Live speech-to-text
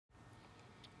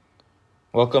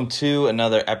Welcome to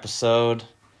another episode of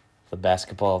the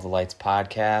Basketball of the Lights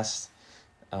podcast.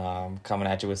 Coming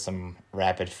at you with some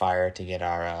rapid fire to get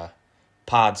our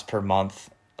pods per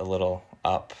month a little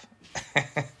up.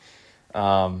 We're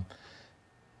going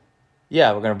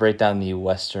to break down the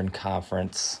Western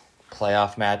Conference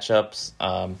playoff matchups.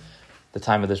 The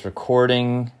time of this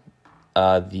recording,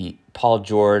 the Paul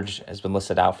George has been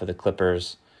listed out for the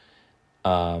Clippers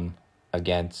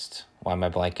against, why am I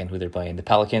blanking who they're playing? The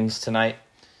Pelicans tonight.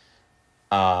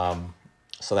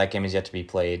 So that game is yet to be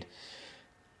played.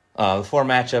 The four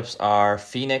matchups are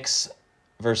Phoenix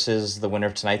versus the winner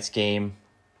of tonight's game,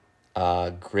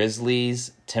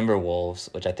 Grizzlies,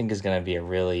 Timberwolves, which I think is going to be a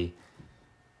really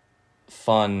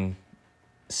fun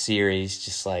series,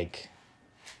 just like,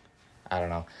 I don't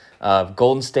know.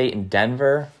 Golden State and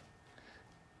Denver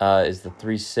is the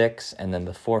 3-6, and then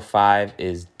the 4-5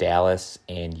 is Dallas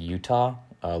and Utah.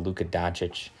 Luka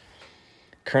Doncic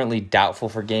currently doubtful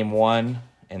for game one,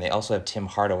 and they also have Tim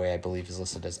Hardaway, I believe, is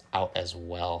listed as out as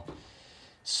well.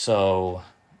 So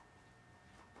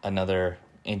another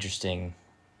interesting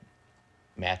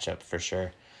matchup for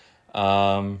sure.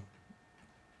 So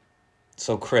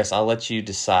Chris, I'll let you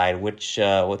decide what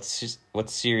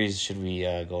series should we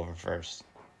go over first.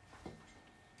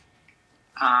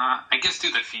 I guess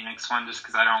do the Phoenix one just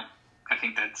because I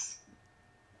think that's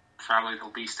probably the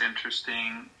least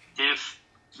interesting. If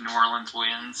New Orleans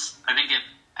wins, I think if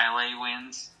LA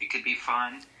wins, it could be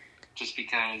fun just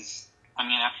because,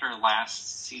 after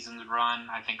last season's run,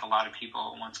 I think a lot of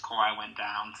people, once Kawhi went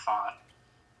down, thought,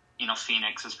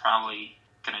 Phoenix is probably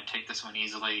going to take this one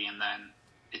easily, and then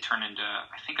it turned into,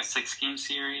 I think, a 6-game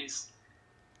series.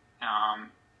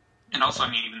 And also,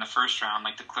 even the first round,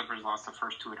 the Clippers lost the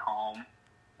first two at home,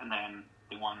 and then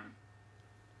they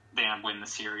win the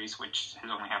series, which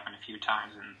has only happened a few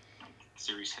times in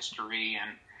series history.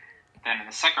 And then in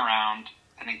the second round,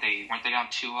 I think they down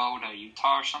 2-0 to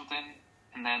Utah or something,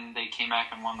 and then they came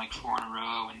back and won 4 in a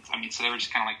row. And so they were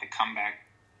just kind of the comeback,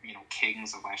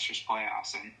 kings of last year's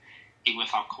playoffs, and even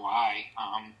without Kawhi.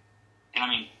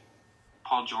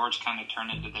 Paul George kind of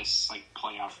turned into this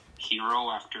playoff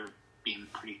hero after being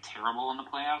pretty terrible in the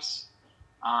playoffs.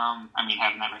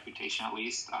 Having that reputation at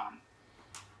least.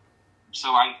 So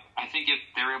I think if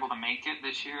they're able to make it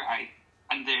this year,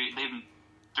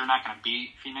 they're not going to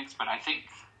beat Phoenix, but I think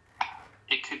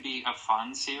it could be a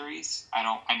fun series.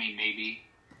 Maybe.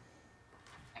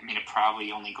 It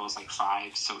probably only goes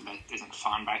 5, so that isn't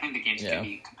fun. But I think the game's going to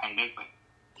be competitive. But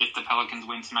if the Pelicans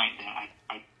win tonight, then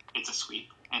it's a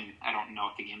sweep, and I don't know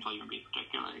if the games will even be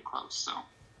particularly close. So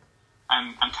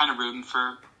I'm kind of rooting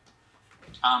for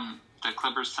the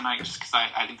Clippers tonight, just because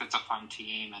I think that's a fun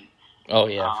team. And for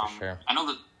sure. I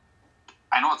know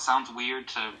it sounds weird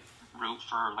to root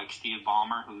for Steve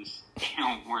Ballmer, who's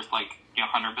worth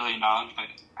 $100 billion, but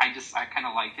I kind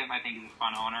of like him. I think he's a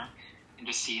fun owner, and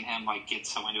just seeing him get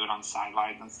so into it on the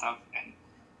sidelines and stuff. And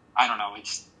I don't know, it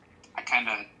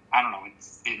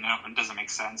doesn't make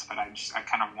sense, but I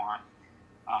kind of want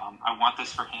I want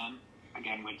this for him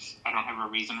again, which I don't have a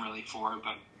reason really for,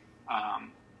 but I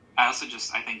also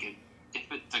I think if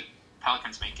the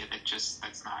Pelicans make it,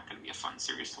 that's not going to be a fun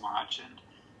series to watch. And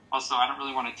also, I don't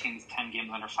really want a team that's 10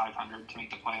 games under 500 to make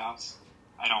the playoffs.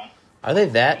 I don't. Are they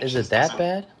that? Is it that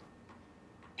bad?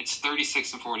 It's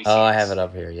 36 and 46. Oh, I have it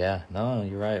up here. Yeah. No,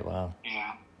 you're right. Wow.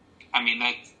 Yeah. I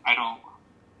don't.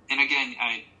 And again,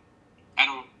 I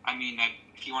don't.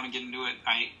 If you want to get into it,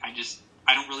 I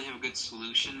don't really have a good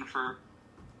solution for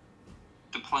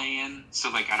the play-in. So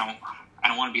I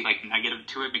don't want to be negative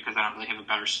to it because I don't really have a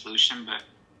better solution. But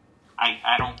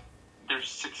I don't. There's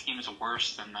 6 games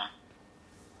worse than the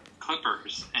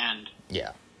Clippers, and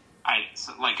yeah, I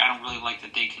don't really like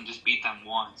that they can just beat them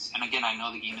once. And again, I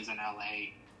know the game is in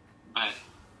LA, but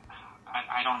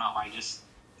I don't know.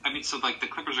 The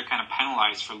Clippers are kind of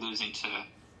penalized for losing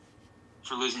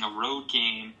a road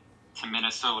game to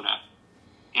Minnesota,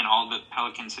 and all the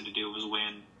Pelicans had to do was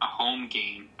win a home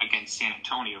game against San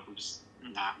Antonio, who's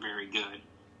not very good,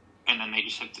 and then they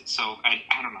just hit it. So I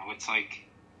don't know. It's I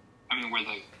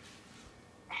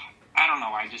don't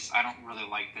know. I don't really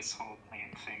like this whole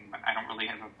plan thing, but I don't really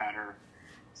have a better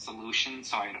solution,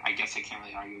 so I guess I can't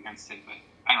really argue against it. But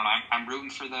I don't know. I'm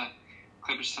rooting for the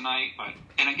Clippers tonight,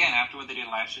 and again, after what they did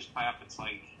last year's playoff, it's do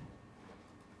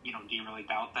you really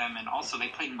doubt them? And also, they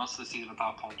played most of the season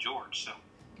without Paul George, so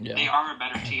they are a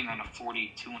better team than a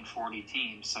 42-40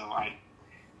 team. So I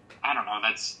don't know.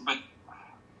 But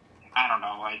I don't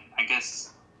know. I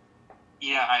guess,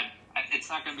 it's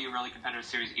not going to be a really competitive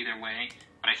series either way.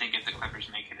 But I think if the Clippers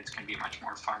make it, it's going to be a much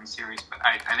more fun series. But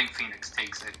I think Phoenix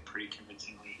takes it pretty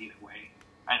convincingly either way.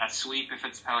 A sweep if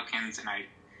it's Pelicans, and I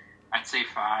I'd say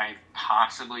 5,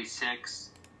 possibly 6,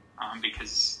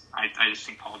 because I just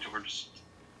think Paul George,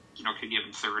 could give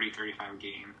him 30, 35 a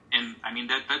game. And, I mean,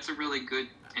 that's a really good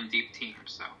and deep team.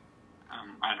 So,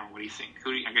 I don't know. What do you think?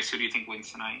 Who do you think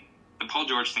wins tonight? The Paul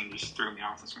George thing just threw me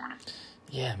off this morning.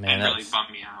 Yeah, man. And really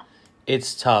bummed me out.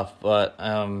 It's tough, but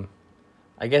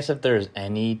I guess if there's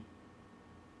any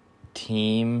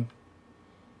team,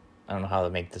 I don't know how to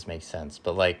make this make sense,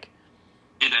 but like...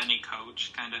 Did any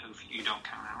coach kind of who you don't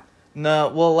count out? No,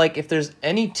 well, like, if there's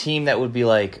any team that would be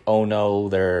like, oh no,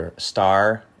 their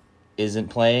star isn't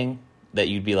playing, that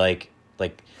you'd be like,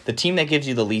 the team that gives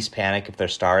you the least panic if their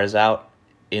star is out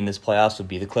in this playoffs would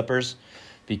be the Clippers,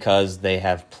 because they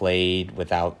have played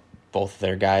without both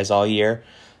their guys all year.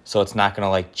 So it's not going to,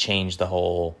 like, change the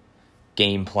whole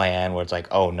game plan where it's like,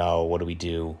 oh, no, what do we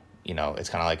do? It's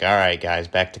kind of like, all right, guys,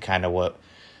 back to kind of what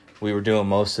we were doing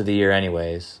most of the year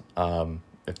anyways,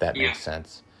 if that makes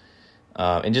sense.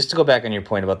 And just to go back on your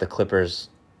point about the Clippers,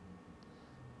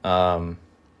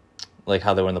 like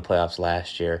how they were in the playoffs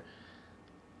last year,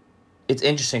 it's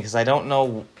interesting because I don't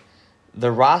know.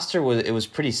 The roster was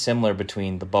pretty similar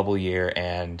between the bubble year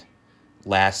and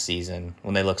last season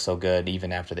when they looked so good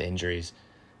even after the injuries.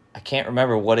 I can't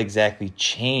remember what exactly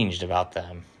changed about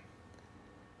them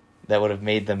that would have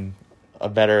made them a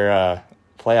better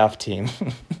playoff team.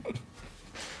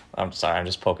 I'm sorry, I'm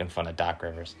just poking fun at Doc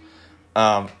Rivers.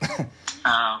 Yeah.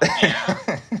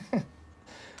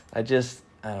 I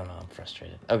don't know, I'm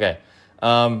frustrated. Okay.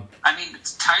 I mean,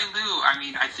 Ty Lue,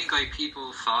 I think, like,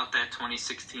 people thought that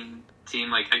 2016 team,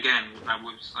 like, again,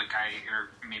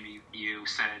 or maybe you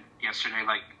said yesterday,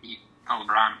 like,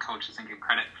 LeBron coach doesn't get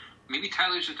credit. Maybe Ty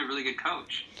Lue's just a really good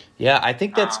coach. Yeah, I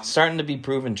think that's starting to be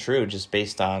proven true just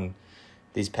based on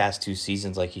these past 2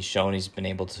 seasons. Like, he's shown he's been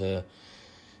able to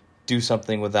do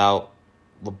something without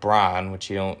LeBron, which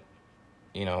you don't,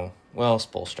 well,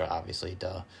 Spoelstra, obviously,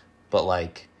 duh. But,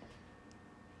 like,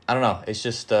 I don't know. It's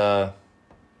just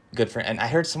good for... And I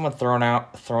heard someone thrown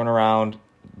around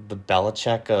the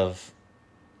Belichick of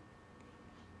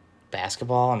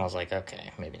basketball, and I was like,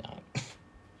 okay, maybe not.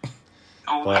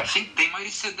 But, I think they might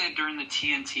have said that during the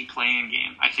TNT playing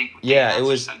game. I think. Yeah, it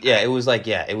was. Yeah, it was like.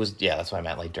 Yeah, it was. Yeah, that's what I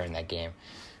meant. Like during that game,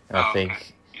 and I think. Okay.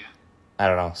 Yeah. I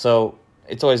don't know. So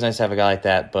it's always nice to have a guy like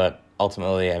that, but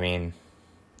ultimately, I mean,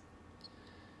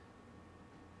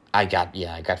 I got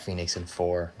Phoenix in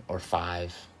 4 or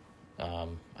 5. I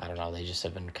don't know. They just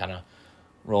have been kind of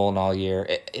rolling all year.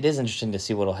 It is interesting to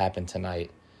see what will happen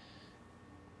tonight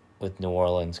with New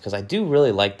Orleans, because I do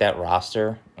really like that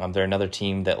roster. They're another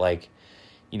team that, like,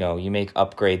 you make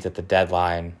upgrades at the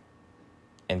deadline,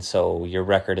 and so your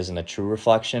record isn't a true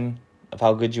reflection of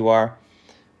how good you are.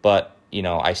 But,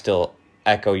 I still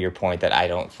echo your point that I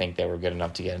don't think they were good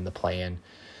enough to get in the play-in.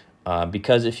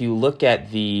 Because if you look at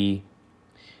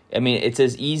it's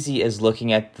as easy as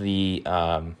looking at the...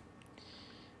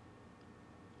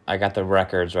 I got the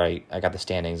records right. I got the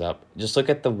standings up. Just look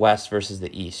at the West versus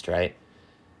the East, right?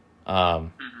 The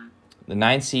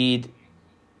 9 seed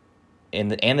and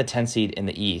the 10 seed in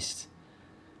the East.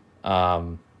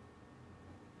 They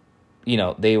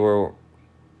were.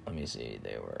 Let me see.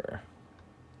 They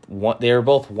were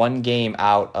both 1 game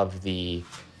out of the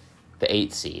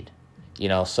 8 seed.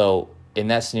 So in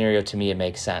that scenario, to me, it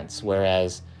makes sense.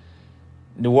 Whereas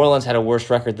New Orleans had a worse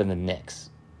record than the Knicks.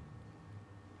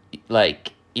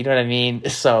 Like, you know what I mean?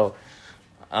 So,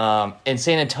 and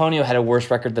San Antonio had a worse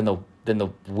record than the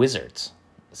Wizards.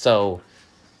 So,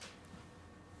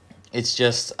 it's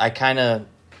just, I know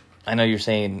you're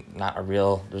saying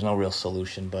there's no real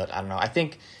solution, but I don't know. I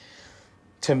think,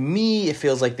 to me, it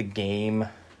feels like the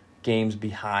games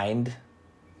behind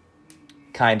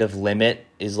kind of limit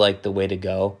is like the way to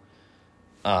go.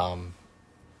 Yeah.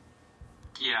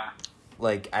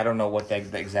 Like, I don't know what the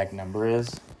exact number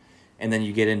is. And then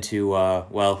you get into,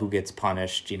 who gets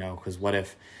punished, because what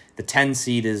if the 10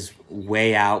 seed is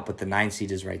way out, but the 9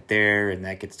 seed is right there, and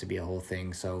that gets to be a whole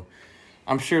thing. So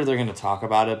I'm sure they're going to talk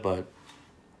about it, but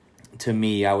to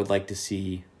me, I would like to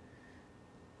see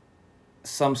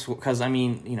because,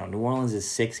 New Orleans is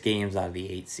 6 games out of the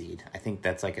 8 seed. I think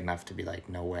that's, like, enough to be like,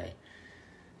 no way.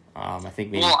 I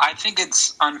think maybe... Well, I think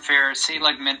it's unfair. Say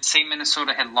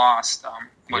Minnesota had lost,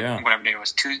 whatever day it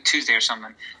was, Tuesday or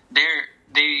something.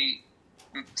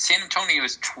 San Antonio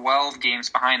is 12 games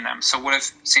behind them. So what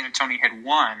if San Antonio had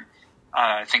won?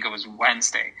 I think it was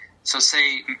Wednesday. So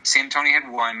say San Antonio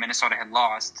had won, Minnesota had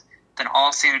lost. Then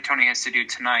all San Antonio has to do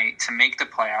tonight to make the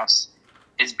playoffs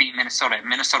is beat Minnesota.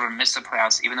 Minnesota missed the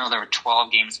playoffs even though they were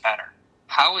 12 games better.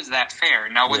 How is that fair?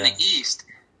 Now, with the East,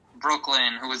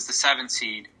 Brooklyn, who was the 7th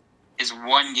seed, is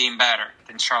one game better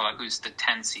than Charlotte, who's the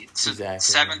 10 seed. So Exactly.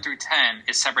 7 through 10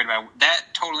 is separated by that.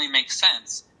 Totally makes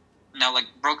sense. Now, like,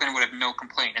 Brooklyn would have no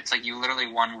complaint. It's like you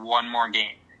literally won one more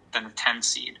game than the 10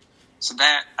 seed. So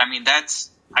that, I mean, that's,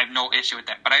 I have no issue with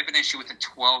that. But I have an issue with the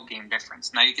 12-game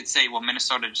difference. Now, you could say, well,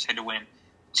 Minnesota just had to win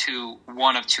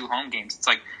one of two home games. It's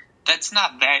like, that's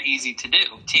not that easy to do.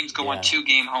 Teams go on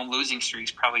 2-game home losing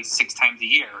streaks probably 6 times a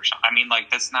year or something. I mean,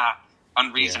 like, that's not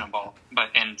unreasonable. Yeah.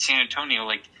 But in San Antonio,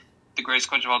 like, the greatest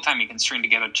coach of all time, you can string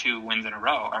together 2 wins in a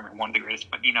row. I mean, one of the greatest.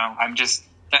 But, you know, I'm just,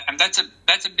 that's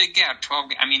a big gap.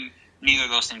 12, I mean, neither of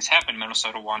those things happened.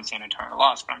 Minnesota won, San Antonio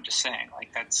lost. But I'm just saying,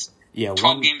 like, that's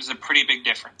 12 games is a pretty big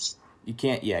difference. You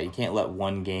can't let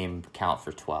one game count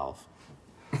for 12.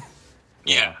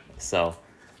 Yeah. So,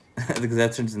 because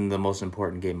that's the most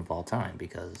important game of all time.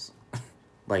 Because,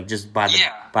 like, just by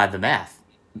the math,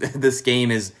 this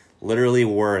game is literally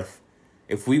worth.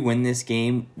 If we win this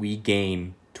game, we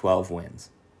gain 12 wins.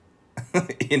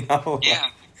 You know. Yeah.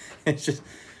 Like, it's just,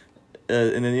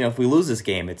 and then if we lose this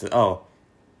game, it's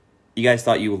you guys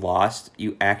thought you lost.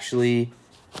 You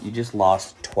just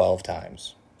lost 12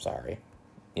 times. Sorry.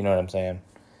 You know what I'm saying?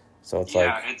 So it's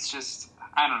it's just,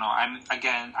 I don't know.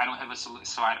 I don't have a solution,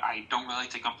 so I don't really like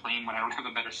to complain when I don't have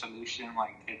a better solution.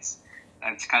 Like,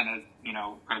 that's kind of, you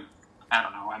know, I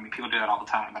don't know. I mean, people do that all the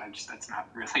time, but that's not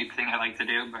really the thing I like to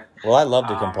do. But well, I love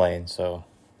to complain, so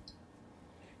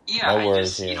yeah, no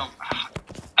worries here. You know,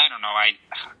 I don't know.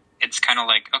 It's kind of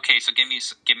like, okay, so give me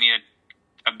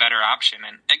a better option.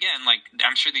 And again, like,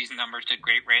 I'm sure these numbers did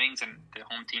great ratings, and the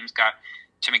home teams got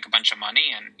to make a bunch of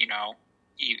money, and you know.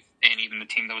 And even the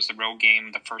team that was the road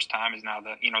game the first time is now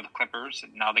the Clippers,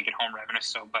 and now they get home revenue.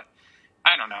 So, but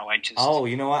I don't know. Oh,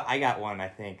 you know what? I got one. I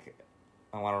think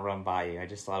I want to run by you. I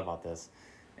just thought about this,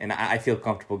 and I feel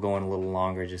comfortable going a little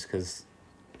longer just because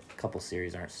a couple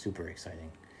series aren't super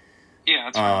exciting. Yeah.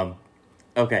 That's fine.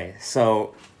 Okay,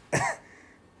 so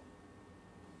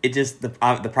it just the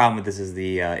problem with this is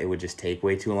it would just take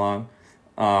way too long.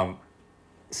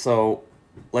 So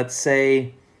let's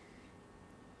say.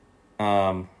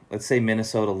 Let's say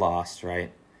Minnesota lost,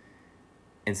 right?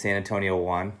 And San Antonio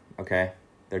won, okay?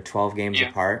 They're 12 games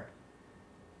apart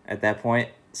at that point.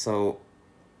 So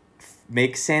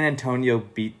make San Antonio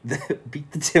beat the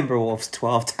Timberwolves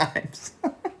 12 times.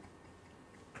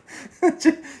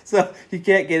 So you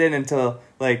can't get in until,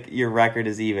 like, your record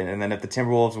is even. And then if the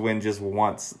Timberwolves win just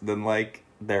once, then, like,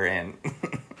 they're in.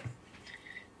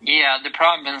 Yeah, the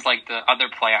problem is, like, the other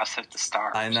playoffs have to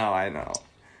start. I know.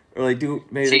 Or like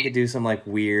they could do some like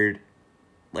weird,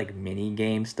 like mini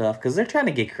game stuff because they're trying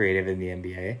to get creative in the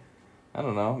NBA. I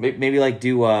don't know. Maybe like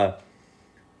do a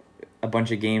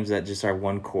bunch of games that just are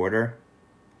one quarter.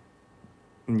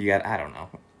 And you got, I don't know.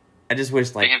 I just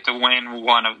wish like they have to win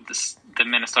one of the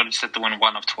Minnesota just have to win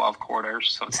one of 12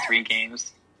 quarters, so it's 3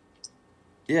 games.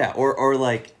 Yeah, or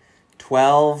like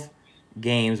 12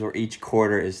 games where each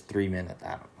quarter is 3 minutes. I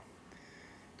don't know.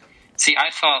 See,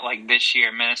 I thought, like, this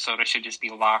year, Minnesota should just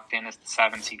be locked in as the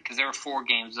 7th seed, because they were 4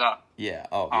 games up. Yeah,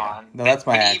 no, that's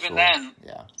my actual...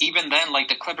 Even then, like,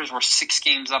 the Clippers were 6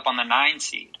 games up on the 9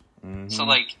 seed. Mm-hmm. So,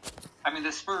 like, I mean,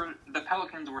 the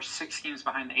Pelicans were 6 games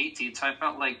behind the 8 seed, so I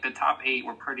felt like the top 8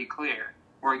 were pretty clear.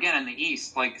 Or, again, in the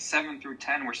East, like, 7 through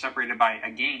 10 were separated by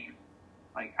a game.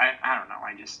 Like, I don't know,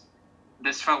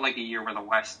 this felt like a year where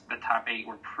the top 8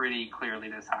 were pretty clearly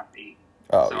the top 8.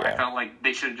 Oh, so I felt like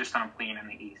they should have just done a clean in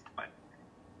the East. But,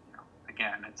 you know,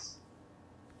 again,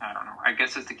 I don't know. I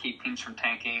guess it's to keep teams from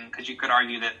tanking, because you could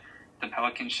argue that the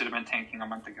Pelicans should have been tanking a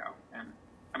month ago. And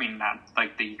I mean, not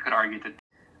like you could argue that.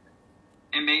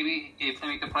 And maybe if they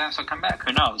make the playoffs, they'll come back.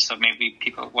 Who knows? So maybe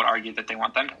people would argue that they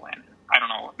want them to win. I don't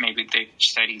know. Maybe they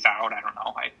said he's out. I don't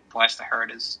know. The last I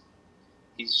heard is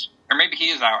or maybe he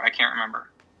is out. I can't remember.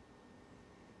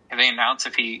 Have they announced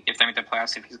if they make the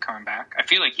playoffs if he's coming back? I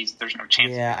feel like there's no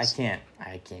chance. Yeah, I can't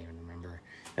even remember.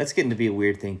 That's getting to be a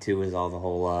weird thing too. Is all the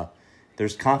whole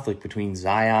there's conflict between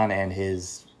Zion and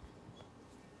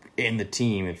the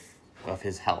team of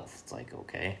his health. It's like,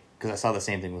 okay, because I saw the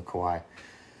same thing with Kawhi.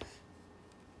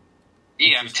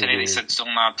 Yeah, I mean, today they said still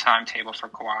not timetable for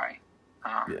Kawhi.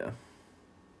 Yeah.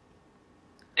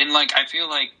 And like I feel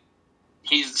like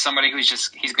he's somebody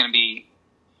he's going to be,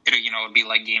 it'd be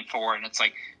like Game 4, and it's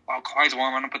like, wow, Kawhi's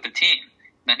warming up with the team.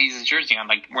 Then he's his jersey on.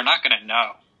 Like, we're not going to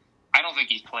know. I don't think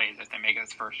he plays if they make it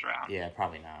his first round. Yeah,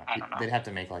 probably not. I don't know. They'd have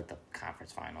to make, like, the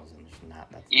conference finals, and there's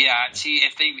not that. Yeah, see,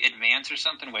 if they advance or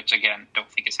something, which, again, don't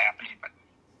think is happening. But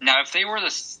now, if they were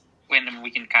this, when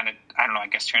we can kind of, I don't know, I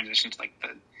guess transition to, like, the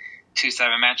 2-7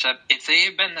 matchup. If they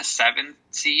had been the 7th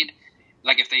seed,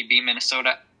 like, if they beat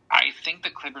Minnesota, I think the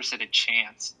Clippers had a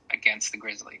chance against the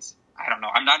Grizzlies. I don't know.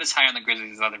 I'm not as high on the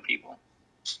Grizzlies as other people.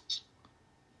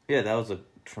 Yeah, that was a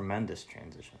tremendous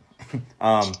transition.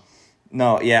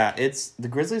 No, yeah, the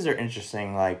Grizzlies are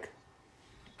interesting. Like,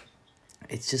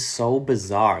 it's just so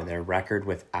bizarre, their record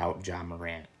without Ja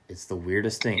Morant. It's the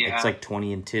weirdest thing. Yeah. It's like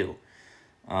 20-2.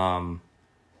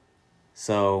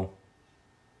 So,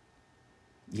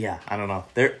 yeah, I don't know.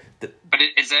 But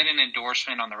is that an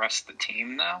endorsement on the rest of the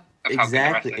team, though? Of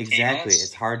exactly. How good the rest of the team is?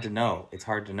 It's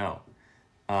hard to know.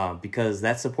 Because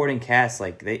that supporting cast,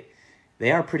 like,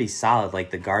 they are pretty solid.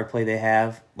 Like, the guard play they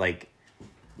have, like,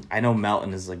 I know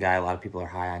Melton is a guy a lot of people are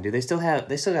high on. They still got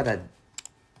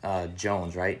that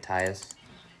Jones, right? Tyus?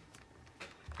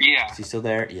 Yeah. Is he still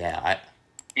there? Yeah.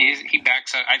 He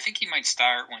backs up. I think he might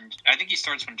start I think he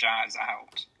starts when Ja is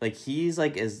out. Like, he's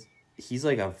like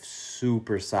a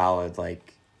super solid,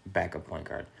 like, backup point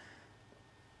guard.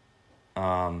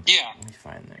 Yeah. Let me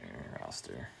find their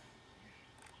roster.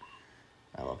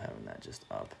 I love having that just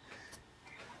up.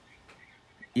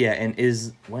 Yeah, and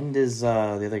when does the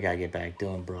other guy get back?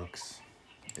 Dylan Brooks.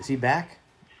 Is he back?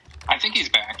 I think he's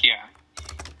back, yeah.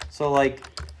 So, like,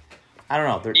 I don't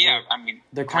know.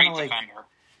 They're kind of like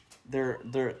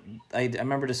defender. I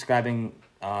remember describing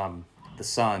the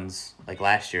Suns, like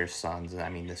last year's Suns, I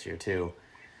mean this year too,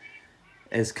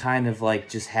 as kind of like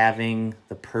just having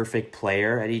the perfect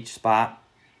player at each spot.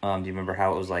 Do you remember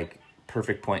how it was like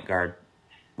perfect point guard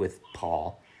with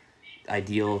Paul,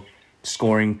 ideal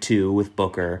scoring 2 with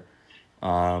Booker,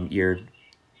 your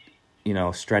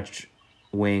stretch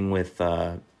wing with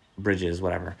Bridges,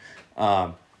 whatever.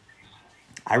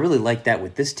 I really like that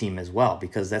with this team as well,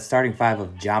 because that starting 5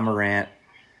 of Ja Morant,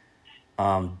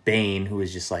 Bane, who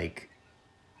is just like,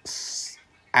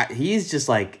 he's just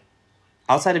like,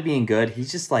 outside of being good,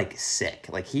 he's just like sick.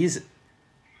 Like he's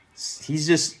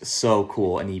just so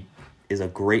cool, and he is a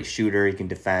great shooter. He can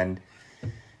defend.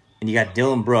 And you got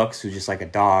Dylan Brooks, who's just like a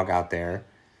dog out there.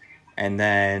 And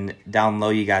then down low,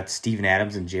 you got Steven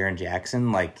Adams and Jaren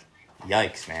Jackson. Like,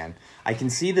 yikes, man. I can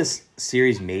see this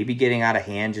series maybe getting out of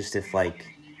hand just if, like...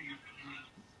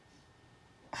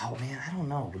 Oh, man, I don't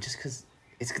know. Just because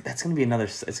it's going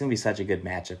to be such a good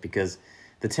matchup, because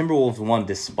the Timberwolves won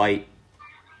despite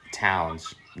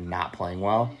Towns not playing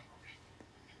well.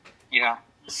 Yeah.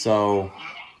 So,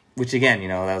 which again,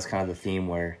 that was kind of the theme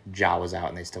where Ja was out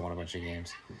and they still won a bunch of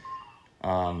games.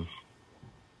 Man,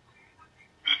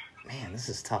 this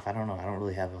is tough. I don't know. I don't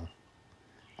really have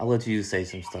I'll let you say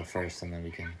some stuff first, and then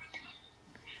we can...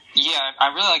 Yeah,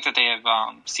 I really like that they have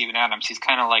Steven Adams. He's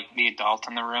kind of like the adult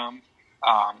in the room.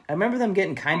 I remember them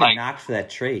getting kind of knocked for that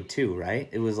trade, too, right?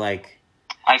 It was like...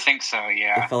 I think so,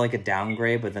 yeah. It felt like a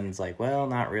downgrade, but then it's like, well,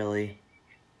 not really.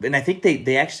 And I think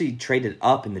they actually traded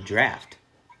up in the draft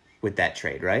with that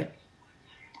trade, right?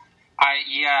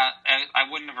 I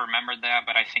wouldn't have remembered that,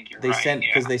 but I think you're right.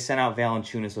 Because they sent out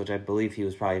Valanciunas, which I believe he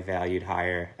was probably valued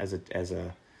higher as a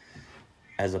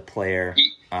player.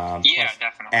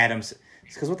 Definitely. Adams,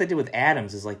 because what they did with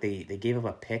Adams is like they gave up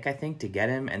a pick, I think, to get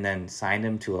him, and then signed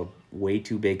him to a way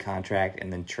too big contract,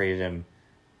 and then traded him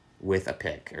with a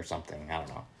pick or something. I don't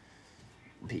know.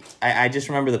 I just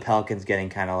remember the Pelicans getting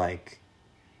kind of like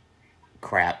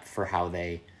crap for how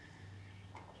they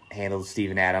handled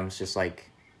Steven Adams, just like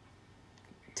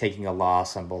taking a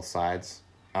loss on both sides.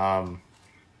 I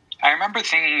remember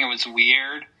thinking it was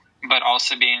weird, but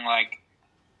also being like,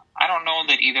 I don't know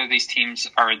that either of these teams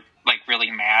are like really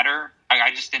matter.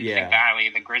 I just didn't think that highly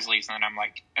of the Grizzlies, and then I'm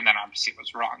like, and then obviously it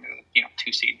was wrong,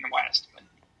 2 seed in the West. But.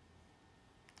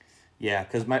 Yeah,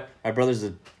 because my brother's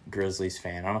a Grizzlies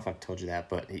fan. I don't know if I've told you that,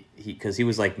 but because he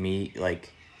was like me,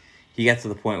 like he got to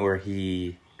the point where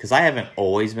because I haven't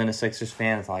always been a Sixers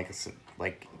fan. It's not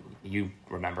like you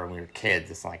remember when we were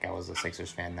kids. It's not like I was a Sixers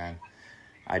fan then.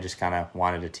 I just kind of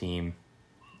wanted a team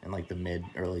in like the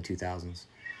early 2000s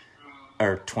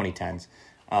or 2010s.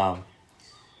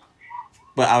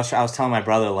 But I was telling my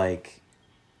brother, like,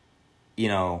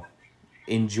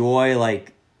 enjoy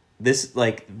like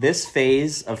this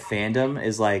phase of fandom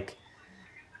is like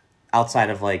outside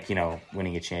of like,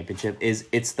 winning a championship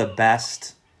it's the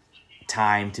best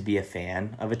time to be a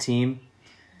fan of a team,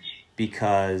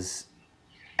 because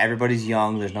everybody's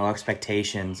young, there's no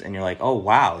expectations, and you're like, oh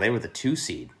wow, they were the 2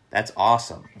 seed. That's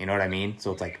awesome. You know what I mean?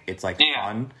 So it's like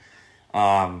fun.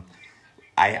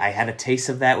 I had a taste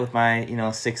of that with my,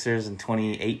 Sixers in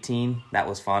 2018. That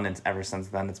was fun, and ever since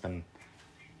then it's been,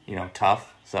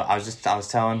 tough. So I was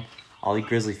telling all you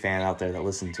Grizzly fan out there that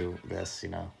listen to this,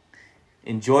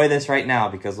 enjoy this right now,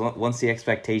 because once the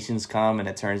expectations come and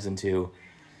it turns into,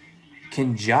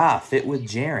 can Ja fit with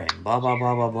Jaren? Blah blah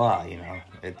blah blah blah.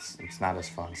 It's not as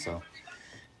fun. So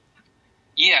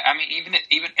Yeah, I mean, even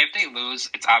if they lose,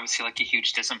 it's obviously like a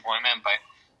huge disappointment. But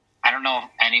I don't know if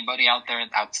anybody out there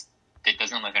that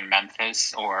doesn't live in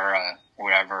Memphis or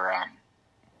wherever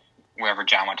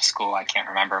John went to school. I can't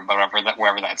remember, but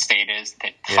wherever that state is,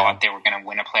 that thought they were going to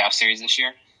win a playoff series this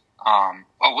year.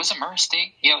 Was it Murray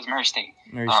State? Yeah, it was Murray State.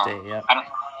 Murray State, yeah.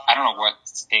 I don't know what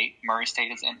state Murray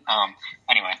State is in.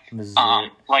 Anyway,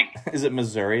 Missouri. Is it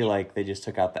Missouri? Like they just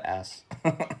took out the S.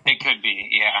 It could be,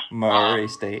 yeah. Murray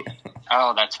State.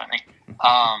 Oh, that's funny.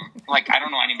 I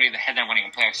don't know anybody that had them winning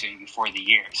a playoff series before the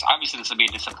year. So obviously this will be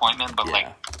a disappointment, but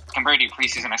compared to your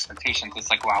preseason expectations, it's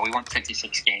like, wow, we won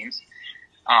 56 games.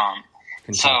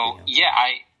 Kentucky,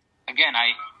 I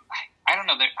don't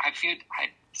know. I feel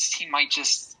this team might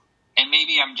just, and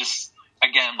maybe I'm just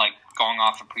again like going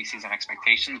off of preseason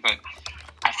expectations, but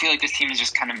I feel like this team is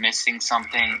just kind of missing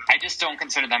something. I just don't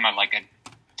consider them an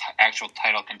actual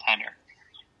title contender.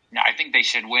 Now, I think they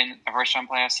should win a first round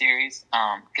playoff series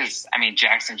because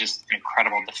Jackson's just an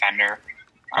incredible defender.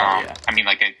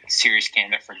 Like a serious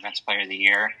candidate for Defensive Player of the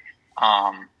Year.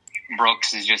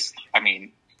 Brooks is just, I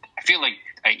feel like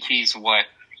he's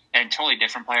and totally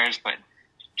different players, but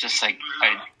just like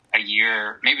a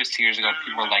year, maybe it was 2 years ago,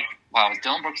 people were like, wow, is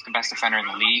Dylan Brooks the best defender in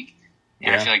the league?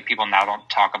 And I feel like people now don't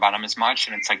talk about him as much,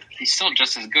 and it's like he's still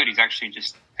just as good. He's actually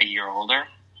just a year older.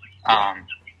 And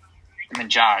then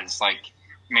Jaws,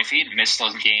 if he'd missed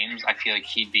those games, I feel like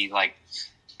he'd be like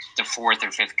the fourth or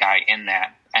fifth guy in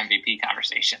that MVP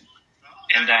conversation.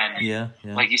 And then,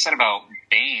 like you said about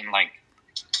Bane,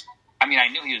 I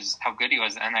knew how good he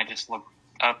was, and I just looked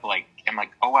up, I'm like,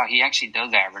 oh wow, he actually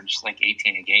does average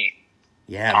 18 a game.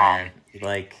 Yeah,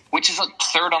 man. Which is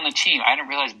third on the team. I didn't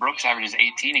realize Brooks averages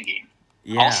 18 a game.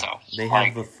 Yeah, also, they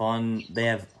have the fun. They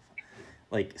have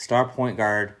star point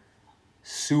guard,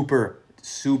 super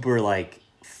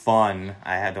fun.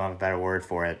 I don't have a better word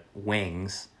for it.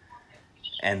 Wings,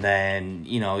 and then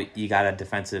you got a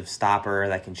defensive stopper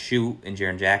that can shoot in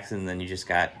Jaren Jackson. And then you just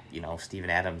got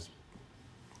Steven Adams,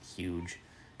 huge.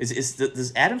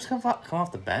 Does Adams come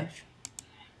off the bench?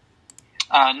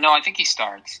 No, I think he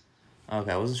starts.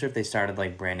 Okay, I wasn't sure if they started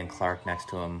Brandon Clark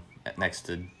next to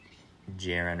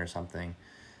Jaren or something.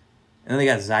 And then they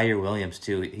got Zaire Williams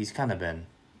too. He's been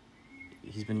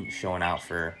showing out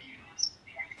for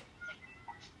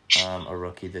a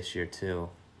rookie this year too.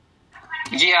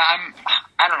 Yeah,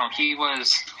 I don't know. He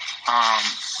was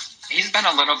he's been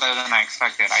a little better than I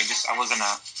expected. I wasn't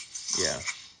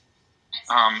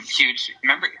huge.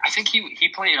 Remember, I think he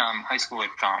played high school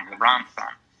with LeBron's son.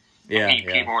 Yeah,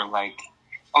 people were like,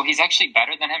 "Oh, he's actually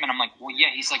better than him," and I'm like, "Well, yeah,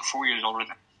 he's 4 years older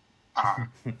than him."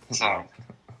 So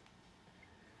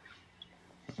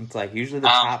it's usually the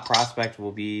top prospect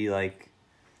will be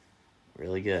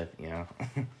really good, Yeah,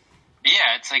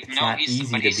 it's it's not easy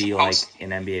to be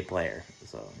an NBA player.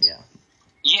 So yeah.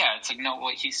 Yeah, it's no.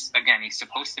 Well, he's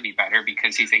supposed to be better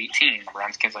because he's 18.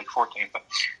 LeBron's kid's 14, but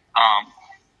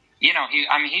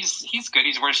he's good.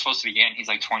 He's where he's supposed to be. And he's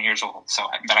 20 years old. So,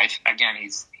 but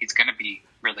he's going to be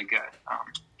really good.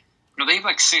 They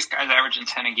have 6 guys averaging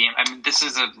 10 a game. This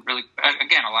is a really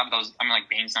a lot of those.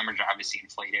 Bane's numbers are obviously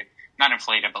inflated, not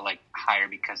inflated, but higher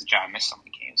because Ja missed so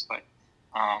many games. But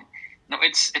no,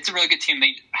 it's a really good team.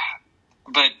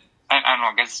 But I don't know.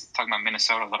 I guess talking about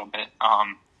Minnesota a little bit.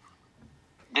 I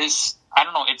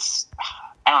don't know.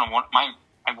 I don't know.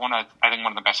 I think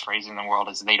one of the best phrases in the world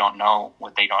is "they don't know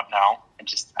what they don't know."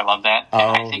 I love that.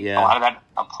 Oh, and I think a lot of that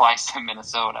applies to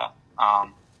Minnesota.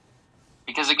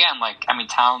 Because again,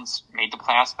 Towns made the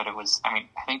playoffs, but it was, I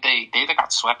think they either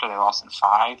got swept or they lost in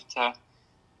 5 to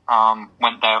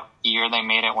when that year they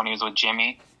made it when he was with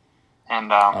Jimmy.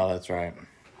 And oh, that's right.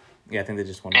 Yeah, I think they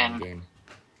just won one game.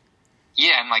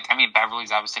 Yeah, and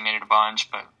Beverly's obviously made it a bunch,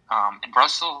 but and did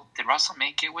Russell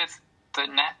make it with the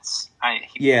Nets?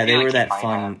 They were that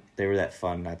fun. They were that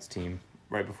fun Nets team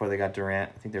right before they got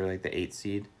Durant. I think they were the 8th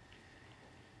seed.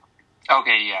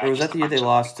 Okay, yeah. Or was that the year they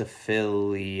lost to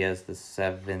Philly as the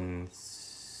 7th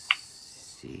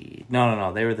seed?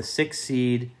 No. They were the 6th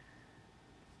seed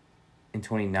in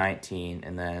 2019,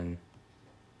 and then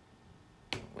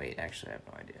wait, actually, I have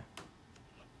no idea.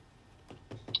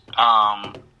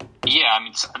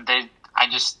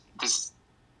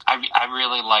 I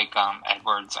really like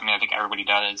Edwards. I think everybody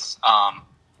does. I'm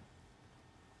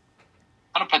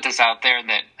gonna put this out there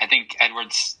that I think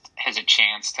Edwards has a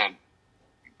chance to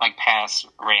pass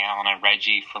Ray Allen and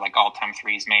Reggie for all-time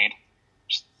threes made.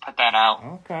 Just put that out.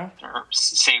 Okay. Or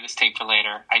save this tape for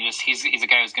later. He's a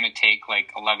guy who's going to take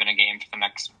 11 a game for the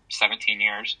next 17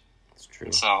 years. That's true.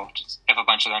 And so just, if a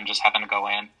bunch of them just happen to go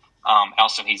in.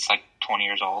 Also, he's 20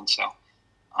 years old. So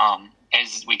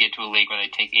as we get to a league where they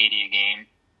take 80 a game,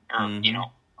 or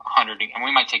 100, and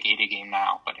we might take 80 a game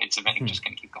now, but it's eventually just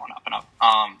going to keep going up and up.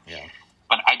 Yeah.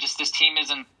 But this team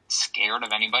isn't scared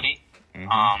of anybody.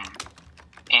 Mm-hmm.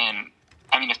 And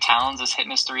I mean, if Towns is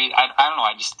hitting his three, I don't know.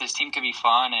 This team could be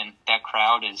fun, and that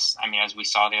crowd is, I mean, as we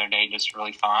saw the other day, just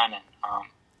really fun. And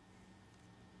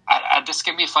this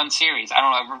could be a fun series. I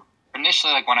don't know.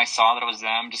 Initially, like when I saw that it was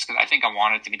them, just because I think I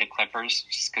wanted it to be the Clippers,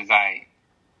 just because I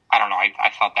don't know.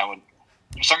 I thought that would,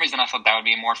 for some reason, I thought that would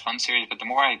be a more fun series. But the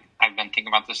more I've been thinking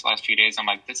about this the last few days, I'm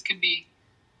like, this could be.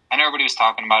 I know everybody was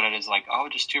talking about it as like, oh,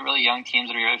 just two really young teams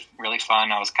that are really, really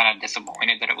fun. I was kind of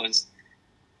disappointed that it was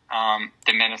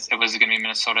it was going to be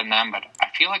Minnesota and them, but I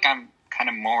feel like I'm kind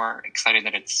of more excited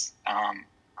that it's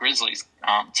Grizzlies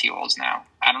T-Wolves now.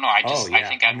 I don't know. I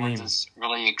think Edwards is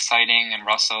really exciting, and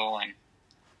Russell, and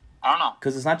I don't know.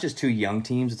 Because it's not just two young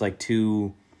teams; it's like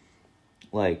two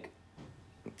like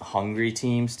hungry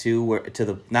teams too. Where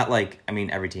not like, I mean,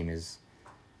 every team is.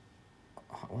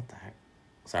 What the heck?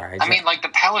 Sorry. I mean, like the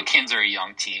Pelicans are a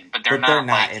young team, but they're not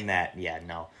like, in that. Yeah,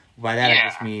 no. By that I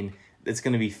just mean it's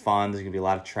going to be fun. There's going to be a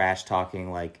lot of trash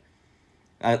talking. Like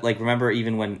remember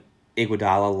even when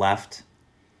Iguodala left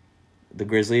the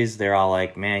Grizzlies, they're all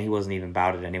like, "Man, he wasn't even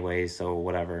about it anyway, so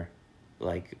whatever."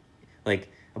 Like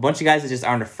a bunch of guys that just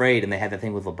aren't afraid, and they had that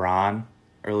thing with LeBron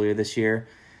earlier this year.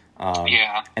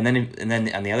 And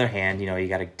then on the other hand, you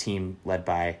got a team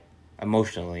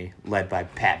emotionally led by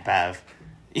Pat Bev.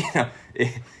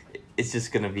 It's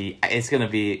just gonna be. It's gonna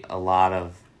be a lot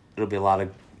of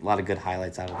good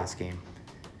highlights out of this game.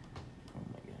 Oh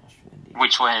my gosh, windy.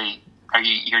 Which way are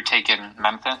you? You're taking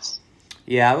Memphis?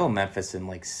 Yeah, I'll go Memphis in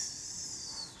like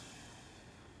 6.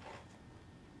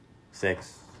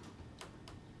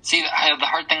 See, the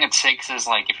hard thing at 6 is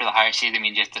like if you're the higher seed, it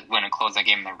means you have to win and close that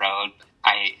game on the road.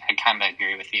 I kind of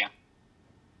agree with you.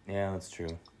 Yeah, that's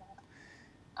true.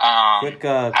 Quick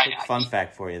fun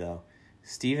fact for you though.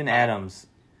 Steven Adams,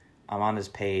 I'm on his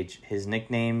page. His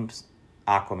nickname's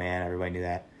Aquaman. Everybody knew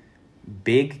that.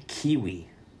 Big Kiwi,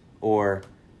 or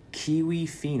Kiwi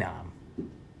Phenom.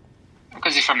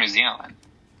 Because he's from New Zealand.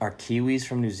 Are Kiwis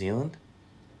from New Zealand?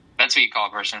 That's what you call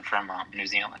a person from New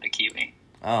Zealand, a Kiwi.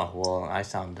 Oh, well, I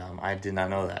sound dumb. I did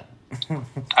not know that.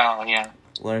 Oh, yeah.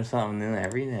 Learn something new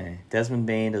every day. Desmond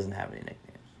Bain doesn't have any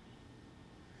nicknames.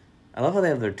 I love how they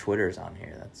have their Twitters on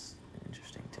here. That's an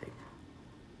interesting take.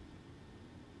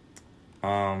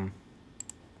 All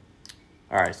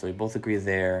right, so we both agree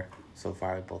there. So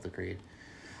far, we both agreed.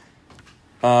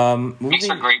 Makes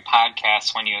for great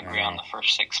podcasts when you agree on the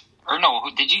first 6. Or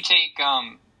no, did you take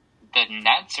the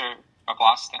Nets or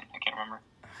Boston? I can't remember.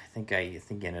 I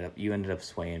think you ended up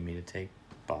swaying me to take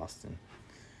Boston.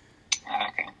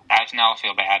 Okay, I now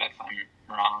feel bad if I'm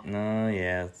wrong. No,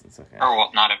 yeah, it's okay. Or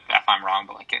well, not if I'm wrong,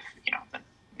 but like if the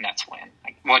Nets win,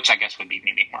 which I guess would be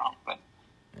me being wrong, but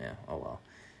yeah. Oh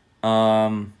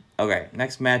well. Okay,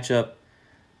 next matchup.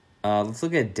 Let's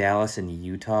look at Dallas and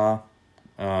Utah.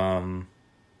 I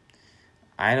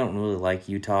don't really like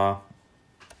Utah.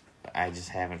 I just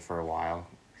haven't for a while.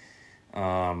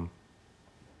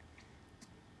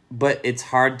 But it's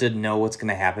hard to know what's going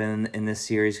to happen in this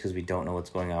series because we don't know what's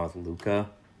going on with Luka.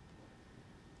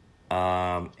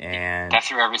 And that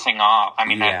threw everything off. I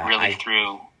mean, that really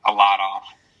threw a lot off.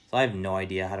 So I have no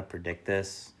idea how to predict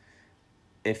this.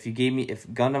 If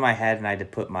gun to my head and I had to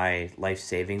put my life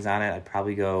savings on it, I'd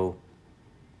probably go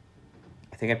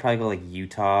like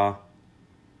Utah.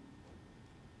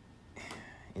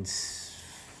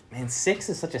 Man, 6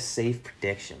 is such a safe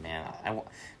prediction, man.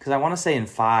 Because I want to say in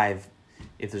 5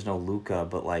 if there's no Luka,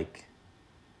 but like.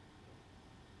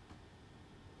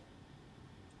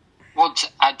 Well,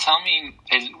 tell me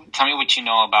what you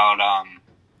know about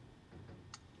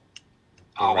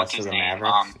the rest of the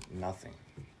Mavericks. Nothing.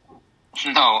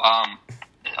 No,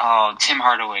 Tim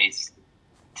Hardaway.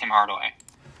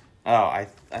 Oh, I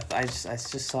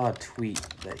just saw a tweet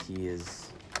that he is.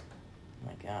 Oh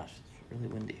my gosh, it's really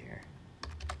windy here.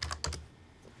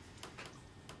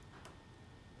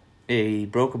 He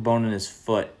broke a bone in his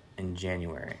foot in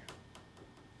January.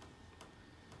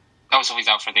 Oh, so he's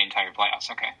out for the entire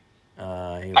playoffs. Okay.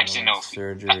 I just didn't know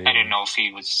surgery. I didn't know if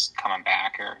he was coming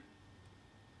back or.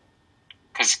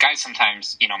 Because guys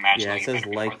sometimes, magically. Yeah, it says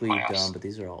likely done, but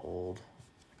these are all old.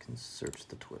 I can search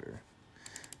the Twitter.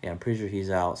 Yeah, I'm pretty sure he's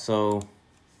out. So,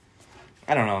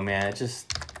 I don't know, man. Oh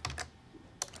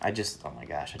my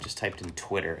gosh, I just typed in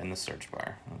Twitter in the search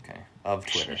bar. Okay, of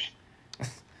Twitter.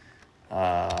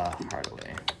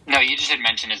 Hardaway. No, you just had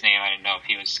mentioned his name. I didn't know if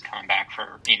he was coming back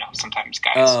for, sometimes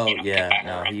guys, yeah, get back.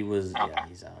 No, right? he was, okay. Yeah,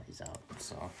 he's out,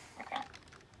 so. Okay.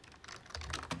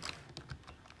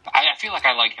 I feel like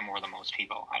I like him more than most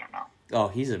people. I don't know. Oh,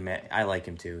 he's a man. I like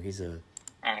him too. He's a.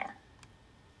 Okay.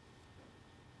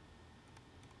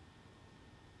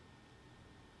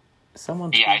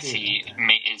 Someone. Yeah, I see.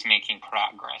 Is making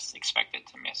progress. Expected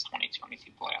to miss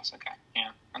 2022 playoffs. Okay, yeah,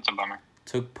 that's a bummer.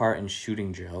 Took part in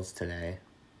shooting drills today.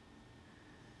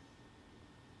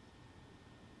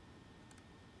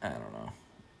 I don't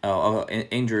know.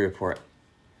 Injury report.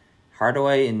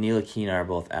 Hardaway and Ntilikina are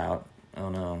both out. Oh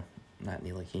no, not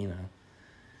Ntilikina.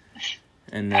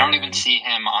 And then, I don't even see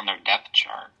him on their depth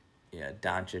chart. Yeah,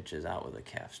 Doncic is out with a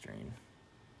calf strain.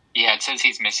 Yeah, it says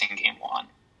he's missing game 1.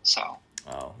 So.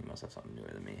 Oh, he must have something newer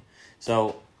than me.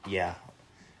 So, yeah.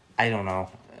 I don't know.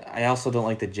 I also don't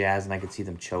like the Jazz, and I could see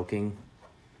them choking.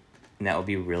 And that would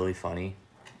be really funny.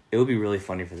 It would be really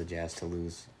funny for the Jazz to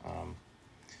lose.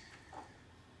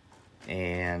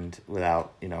 And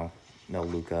without, no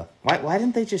Luka. Why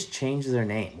didn't they just change their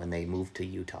name when they moved to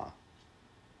Utah?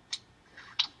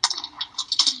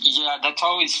 Yeah, that's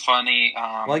always funny.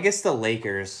 Well, I guess the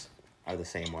Lakers are the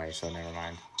same way, so never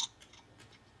mind.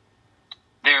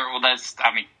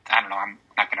 I don't know.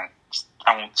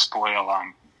 I won't spoil,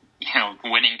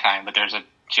 winning time, but there's a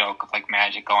joke of like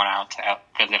Magic going out to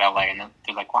visit LA, and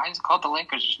they're like, "Why is it called the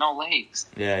Lakers? There's no lakes."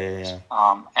 Yeah.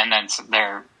 And then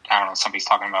I don't know, somebody's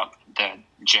talking about the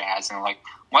Jazz, and they're like,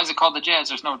 "Why is it called the Jazz?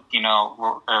 There's no,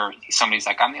 or somebody's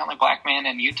like, I'm the only black man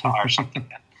in Utah or something."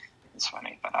 It's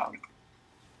funny, but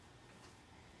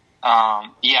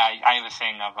yeah, I have a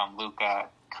thing of Luka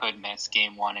could miss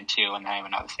game 1 and 2, and I have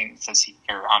another thing that says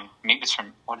maybe it's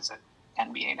from, what is it,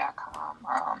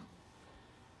 NBA.com,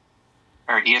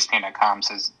 or ESPN.com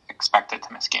says expected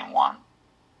to miss game 1,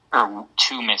 or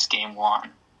to miss game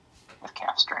 1 with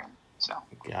calf strain. So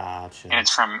gotcha. And it's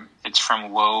from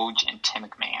Woj and Tim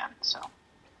McMahon, so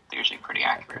they're usually pretty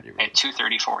accurate. At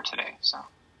 2:34 today, so.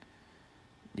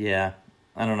 Yeah,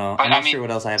 I don't know. But, I'm not sure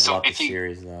what else I have about the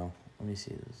series though. Let me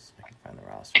see this. I can find the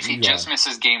roster. If he just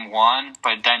misses game 1,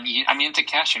 but then to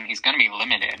catch him, he's going to be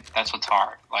limited. That's what's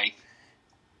hard. Like.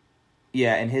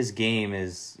 Yeah, and his game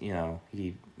is,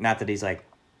 he not that he's like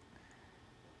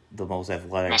the most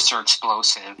athletic, Mr.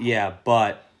 Explosive. Yeah,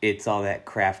 but it's all that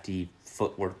crafty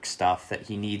footwork stuff that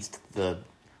he needs, the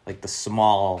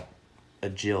small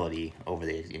agility over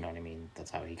there. You know what I mean? That's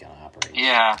how he kind of operates.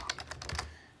 Yeah.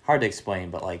 Hard to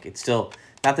explain, but it's still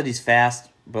not that he's fast,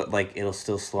 but it'll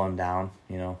still slow him down.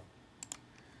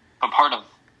 But part of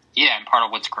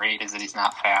what's great is that he's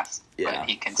not fast. Yeah, but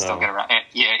he can still get around.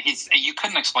 Yeah, you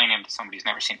couldn't explain him to somebody who's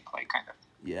never seen him play, kind of.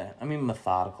 Yeah, I mean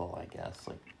methodical, I guess,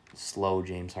 slow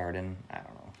James Harden. I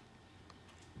don't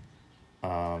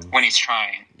know. When he's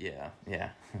trying. Yeah. Dallas,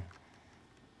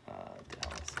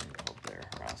 let me pull up their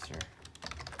roster.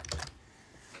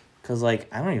 Because I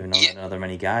don't even know that other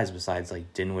many guys besides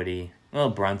Dinwiddie. Well,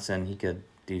 Brunson, he could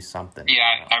do something.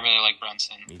 Yeah, I really like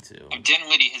Brunson. Me too.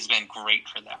 Dinwiddie has been great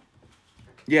for them.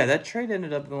 Yeah, that trade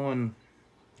ended up going.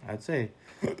 I'd say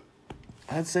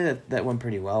that went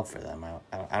pretty well for them.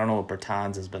 I don't know what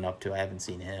Bertans has been up to. I haven't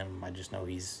seen him. I just know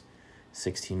he's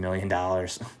 $16 million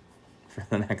for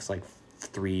the next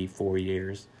 3-4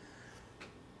 years.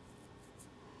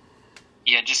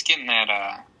 Yeah, just getting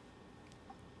that.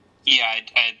 Yeah,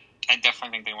 I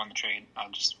definitely think they won the trade.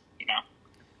 And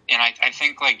I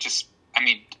think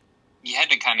you had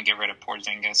to kind of get rid of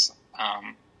Porzingis.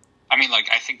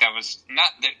 I think that was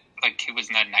not that it was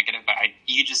not negative, but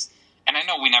and I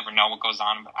know we never know what goes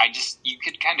on, but you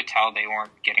could kind of tell they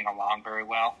weren't getting along very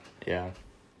well. Yeah.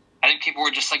 I think people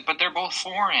were just but they're both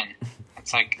foreign.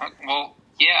 It's well,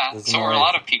 yeah, so are a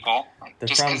lot of people.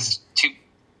 Just because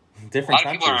a lot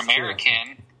of people are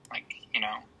American, too.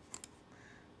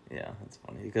 Yeah, that's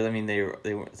funny because they were.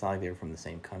 It's not like they were from the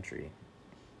same country.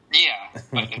 Yeah,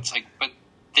 but it's but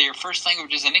their first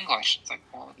language is in English. It's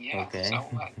well, yeah. Okay. So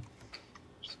what?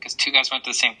 Because two guys went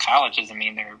to the same college doesn't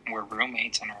mean we're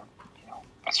roommates and are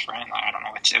best friend. I don't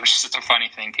know. It was just a funny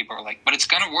thing. People were but it's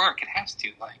gonna work. It has to.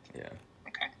 Yeah.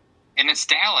 Okay. And it's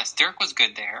Dallas. Dirk was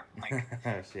good there.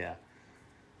 Yeah.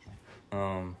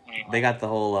 Anyway. They got the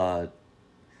whole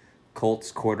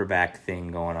Colts quarterback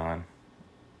thing going on,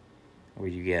 where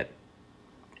you get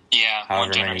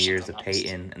however many years of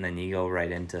Peyton, and then you go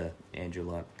right into Andrew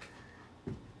Luck.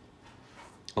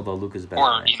 Although Luke is better.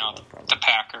 Or the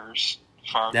Packers.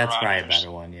 That's probably a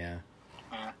better one. Yeah.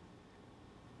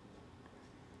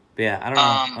 But yeah, I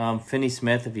don't know. Finney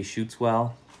Smith, if he shoots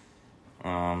well.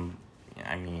 I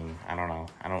don't know.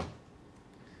 I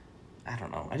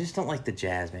don't know. I just don't like the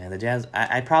Jazz, man. The Jazz,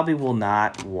 I probably will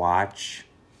not watch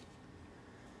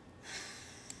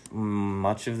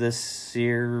much of this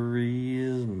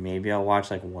series. Maybe I'll watch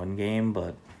one game,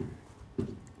 but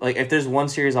if there's one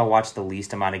series I'll watch the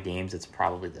least amount of games, it's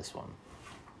probably this one.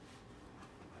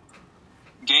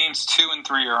 Games 2 and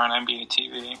 3 are on NBA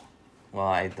TV.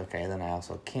 Well, then I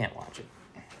also can't watch it.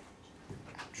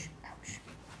 Ouch.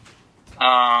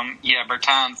 Yeah,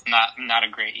 Bertan's not a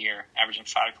great year, averaging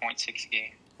 5.6 a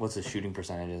game. What's the shooting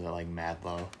percentage? Is it like mad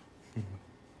low?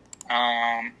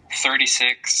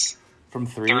 36 from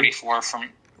 3, 34 from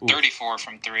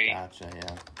 3. Gotcha.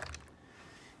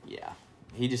 Yeah.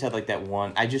 He just had like that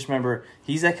one. I just remember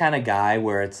he's that kind of guy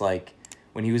where it's like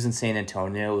when he was in San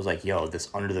Antonio, it was like, yo, this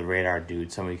under the radar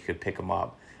dude, somebody could pick him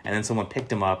up, and then someone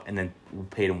picked him up and then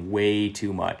paid him way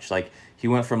too much. Like he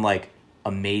went from like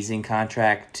amazing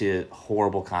contract to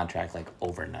horrible contract like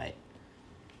overnight.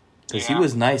 Because he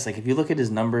was nice. Like if you look at his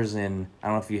numbers in, I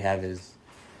don't know if you have his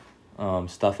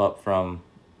stuff up from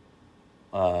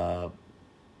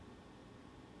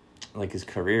like his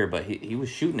career, but he was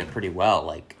shooting it pretty well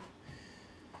like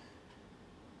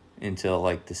until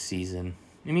like the season.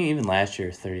 I mean, even last year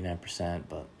 39%,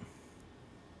 but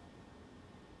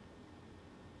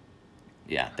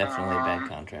yeah, definitely a bad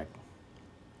contract.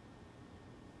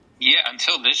 Yeah,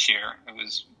 until this year, it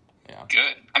was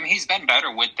good. I mean, he's been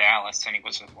better with Dallas than he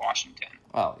was with Washington.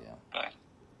 Oh, yeah. But,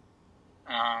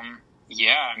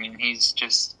 yeah, I mean, he's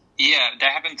just... Yeah,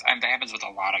 that happens with a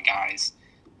lot of guys.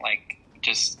 Like,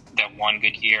 just that one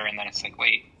good year, and then it's like,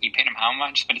 wait, you paid him how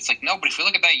much? But it's like, no, but if you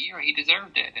look at that year, he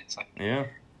deserved it. It's like... Yeah.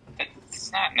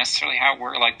 It's not necessarily how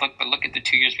we're like. Look at the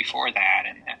 2 years before that,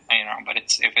 and you know. But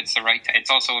if it's the right.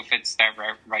 It's also if it's that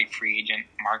right free agent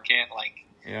market. Like,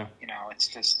 yeah, you know, it's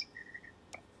just.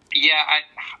 Yeah,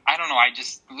 I don't know.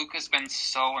 Luka's been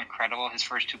so incredible his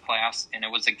first 2 playoffs, and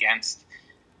it was against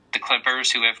the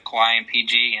Clippers, who have Kawhi and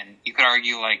PG, and you could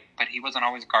argue like, but he wasn't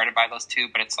always guarded by those two.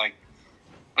 But it's like,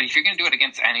 but if you're going to do it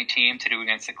against any team, to do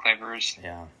against the Clippers,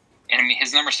 yeah. And I mean,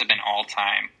 his numbers have been all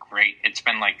time great. It's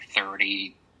been like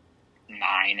 39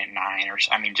 and 9, or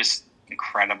I mean, just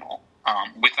incredible.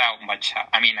 Without much help.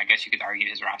 I mean, I guess you could argue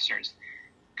his roster is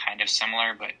kind of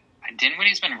similar, but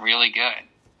Dinwiddie's been really good.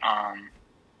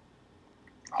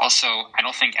 Also, I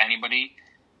don't think anybody,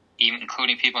 even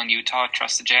including people in Utah,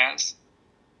 trusts the Jazz.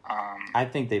 I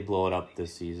think they blow it up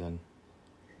this season.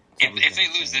 If they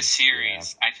lose this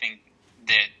series, I think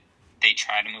that they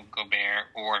try to move Gobert,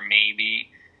 or maybe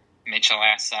Mitchell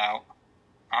asks out,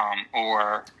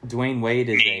 or Dwayne Wade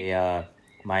is a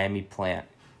Miami plant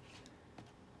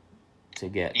to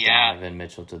get Donovan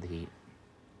Mitchell to the Heat.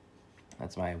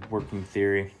 That's my working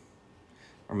theory.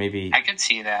 Or maybe I could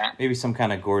see that. Maybe some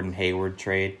kind of Gordon Hayward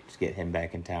trade to get him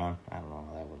back in town. I don't know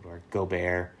how that would work.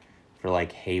 Gobert for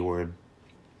like Hayward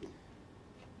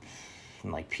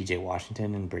and like PJ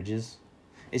Washington and Bridges.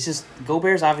 It's just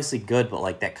Gobert's obviously good, but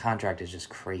like that contract is just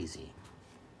crazy.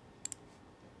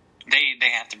 They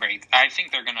have to break. I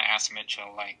think they're going to ask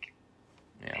Mitchell like,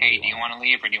 hey, do you want to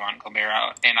leave or do you want Gobert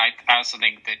out? And I also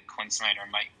think that Quinn Snyder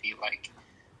might be like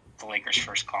the Lakers'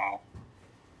 first call.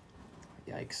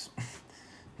 Yikes.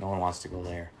 No one wants to go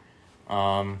there.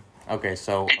 Okay,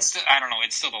 so it's still, I don't know.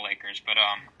 It's still the Lakers, but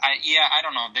I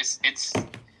don't know. This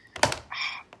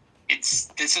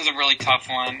is a really tough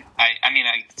one. I mean,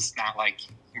 it's not like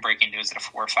breaking news at a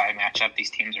 4 or 5 matchup. These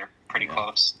teams are pretty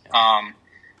close. Yeah.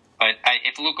 But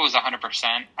if Luka was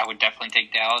 100%, I would definitely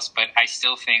take Dallas. But I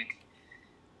still think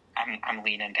I'm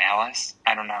leaning Dallas.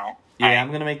 I don't know. Yeah,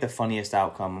 I'm gonna make the funniest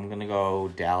outcome. I'm gonna go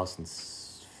Dallas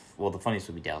the funniest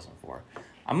would be Dallas in 4.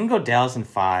 I'm gonna go Dallas in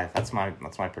 5. That's my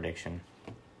prediction.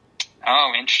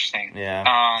 Oh, interesting. Yeah,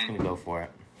 I'm just gonna go for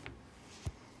it.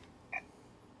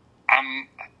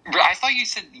 I thought you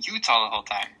said Utah the whole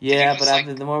time. Yeah,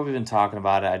 but the more we've been talking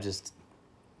about it,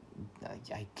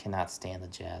 I cannot stand the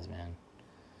Jazz, man.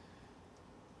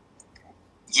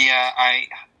 Yeah,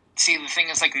 see. The thing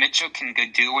is, like, Mitchell can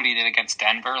do what he did against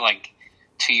Denver, like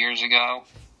 2 years ago,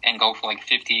 and go for like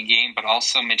 50 a game. But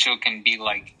also, Mitchell can be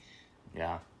like,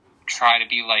 try to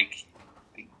be like,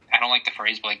 I don't like the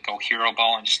phrase, but like go hero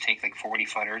ball and just take like 40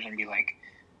 footers and be like,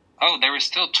 oh, there was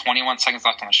still 21 seconds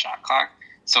left on the shot clock.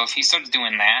 So if he starts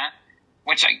doing that,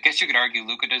 which I guess you could argue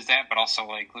Luka does that, but also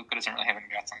like Luka doesn't really have any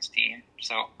guts on his team.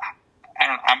 So I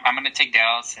don't. I'm going to take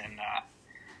Dallas, and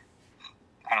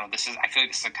I don't know. I feel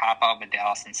like this is a cop out, but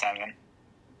Dallas in 7.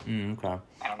 Okay.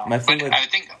 I don't know. I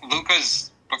think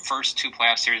Luka's first 2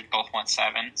 playoff series both went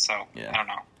 7. So I don't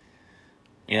know.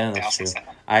 Yeah, that's true.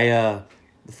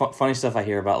 The funny stuff I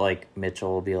hear about like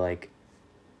Mitchell will be like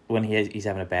when he's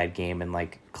having a bad game and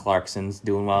like Clarkson's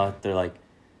doing well. They're like,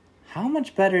 how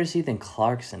much better is he than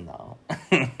Clarkson though?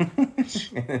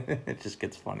 It just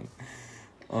gets funny.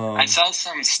 I saw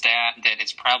some stat that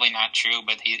it's probably not true,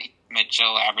 but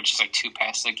Mitchell averages like 2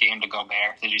 passes a game to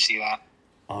Gobert. Did you see that?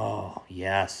 Oh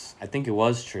yes, I think it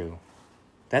was true.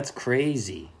 That's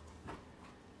crazy.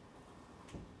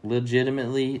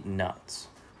 Legitimately nuts.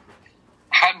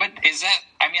 But is that?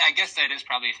 I mean, I guess that is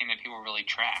probably a thing that people really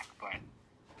track. But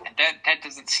That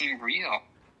doesn't seem real.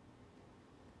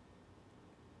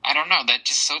 I don't know. That's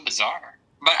just so bizarre.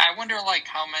 But I wonder, like,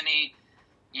 how many,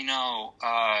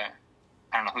 I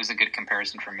don't know who's a good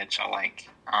comparison for Mitchell. Like,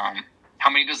 how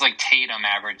many does, like, Tatum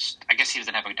average? I guess he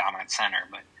doesn't have a dominant center,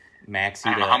 but Maxey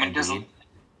I don't know. How many does Embiid.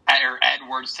 or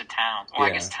Edwards to Towns? Well,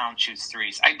 Yeah. I guess Towns shoots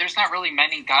threes. There's not really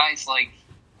many guys like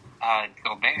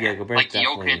Gobert. Yeah, Gobert's like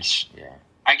definitely, Jokic. yeah.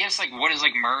 I guess, like, what is,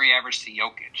 like, Murray average to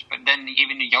Jokic? But then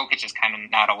even Jokic is kind of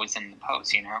not always in the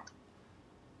post,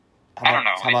 I don't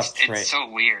know. It's so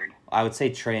weird. I would say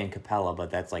Trey and Capella, but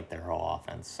that's like their whole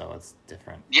offense, so it's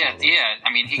different. Yeah, totally. yeah.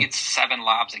 I mean, he gets 7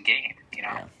 lobs a game,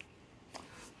 Yeah.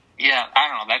 Yeah, I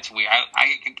don't know. That's weird.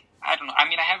 I don't know. I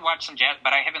mean, I have watched some Jazz,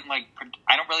 but I haven't, like,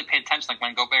 I don't really pay attention. Like,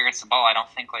 when Gobert gets the ball, I don't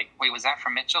think, like, wait, was that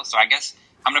from Mitchell? So I guess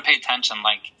I'm going to pay attention,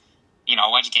 like, I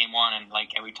watch game 1, and,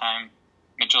 like, every time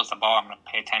Mitchell has the ball, I'm going to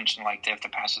pay attention, like, if the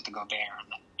pass is to Gobert,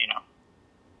 and then,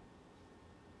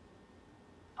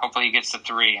 hopefully he gets the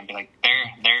 3 and be like,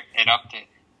 there, it upped it.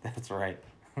 That's right.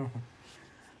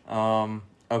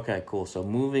 Okay, cool. So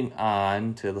moving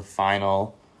on to the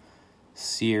final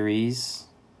series.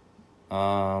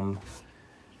 Golden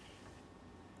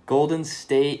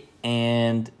State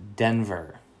and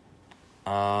Denver.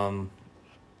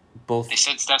 Both. They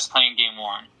said Steph's playing game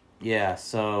 1. Yeah,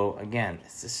 so again,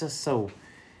 it's just so.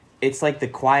 It's like the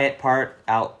quiet part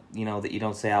out, that you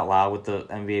don't say out loud with the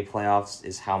NBA playoffs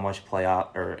is how much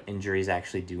playoff or injuries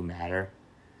actually do matter.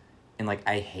 And, like,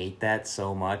 I hate that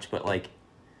so much, but, like,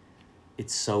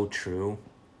 it's so true,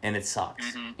 and it sucks.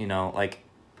 Mm-hmm. Like,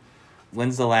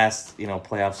 when's the last,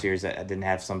 playoff series that didn't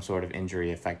have some sort of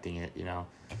injury affecting it,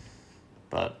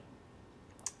 But,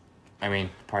 I mean,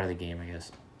 part of the game, I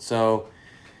guess. So,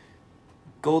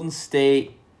 Golden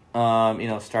State,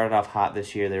 started off hot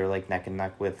this year. They were, like, neck and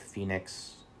neck with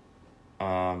Phoenix.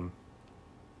 And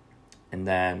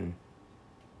then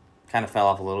kind of fell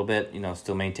off a little bit,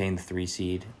 still maintained the 3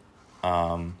 seed.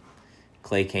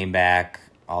 Clay came back,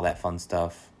 all that fun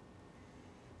stuff.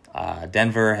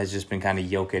 Denver has just been kind of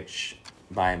Jokic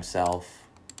by himself.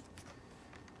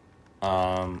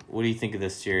 What do you think of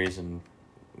this series, and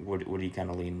what are you kind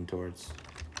of leaning towards?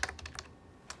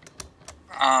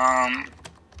 I'm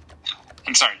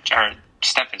sorry, Jared.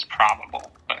 Steph is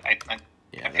probable, but I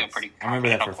feel pretty confident. I remember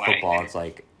that for play. football. It's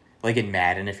like in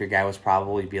Madden, if your guy was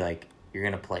probable, you'd be like, "You're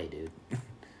gonna play, dude."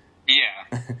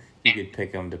 Yeah, you could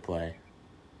pick him to play.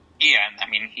 Yeah, and I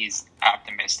mean, he's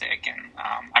optimistic, and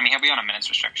he'll be on a minutes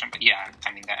restriction, but yeah,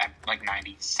 I mean, that like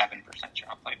 97% sure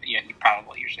I'll play, but yeah, he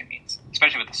probably usually means,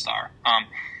 especially with the star.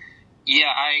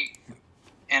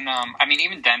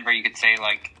 Even Denver, you could say,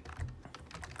 like,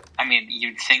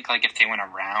 you'd think, like, if they went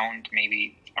around,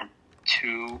 maybe or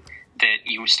 2, that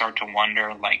you would start to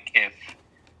wonder, like, if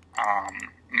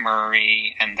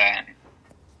Murray and then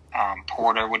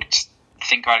Porter would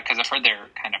think about it, because I've heard they're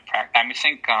kind of I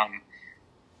think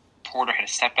Porter had a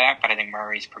step back, but I think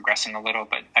Murray's progressing a little,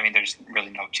 but, there's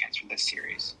really no chance for this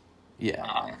series.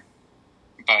 Yeah.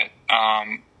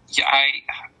 I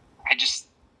just,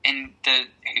 you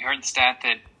heard the stat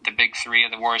that the big 3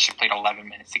 of the Warriors have played 11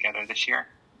 minutes together this year.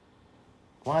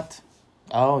 What?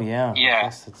 Oh, yeah.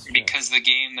 Yeah, because the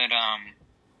game that I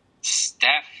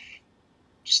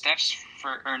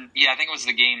think it was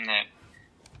the game that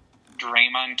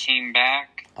Draymond came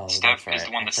back. Oh, Steph right. is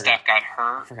the one that Steph got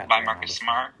hurt by Marcus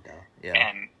Smart. Yeah.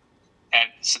 And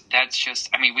that's just,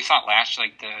 we thought last year,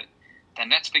 like, the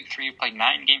Nets big 3 have played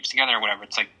 9 games together or whatever.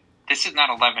 It's like, this is not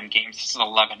 11 games, this is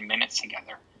 11 minutes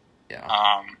together. Yeah.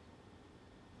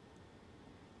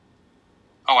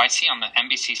 I see on the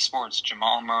NBC Sports,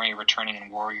 Jamal Murray returning in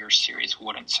Warriors series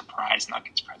wouldn't surprise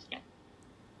Nuggets president.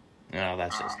 No,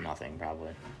 that's just nothing,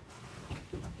 probably.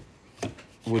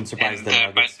 Wouldn't surprise the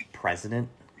Nuggets president.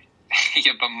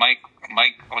 Yeah, but Mike.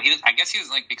 Well, I guess he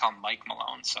doesn't like to be called Mike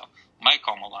Malone. So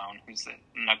Michael Malone, who's the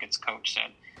Nuggets coach,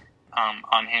 said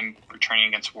on him returning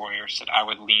against Warriors, said I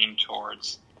would lean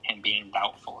towards him being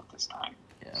doubtful at this time.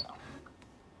 Yeah. So,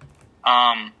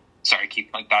 sorry,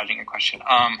 keep dodging your question.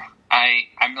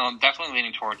 I'm definitely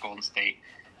leaning toward Golden State.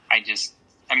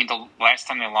 The last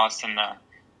time they lost in the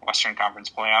Western Conference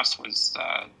playoffs was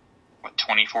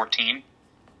 2014.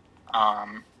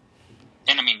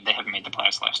 They haven't made the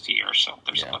playoffs last year, so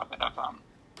there's a little bit of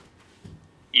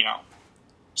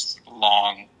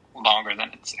longer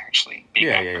than it's actually being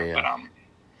accurate. Yeah.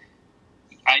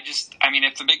 But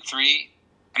if the big 3,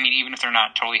 even if they're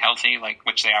not totally healthy, like,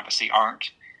 which they obviously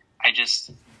aren't,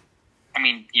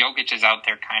 Jokic is out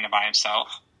there kind of by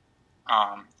himself.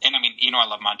 I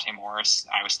love Monte Morris,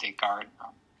 Iowa State guard.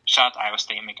 Shout out to Iowa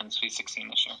State making the Sweet 16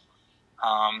 this year.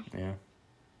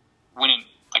 Winning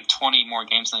like 20 more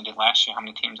games than they did last year. How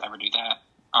many teams ever do that?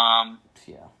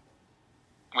 Yeah.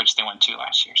 Which they won 2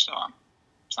 last year, so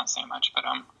it's not saying much. But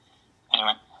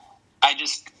anyway, that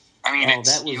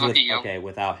was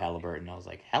without Halliburton. I was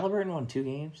like, Halliburton won 2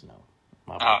 games? No.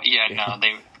 Oh yeah, no,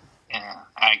 they. Yeah,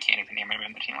 I can't even name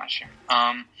everyone on the team last year.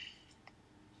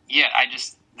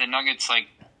 The Nuggets, like,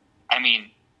 I mean,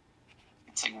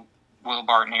 it's like Will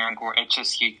Barton, Aaron Gordon. It's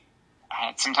just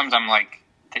sometimes I'm like,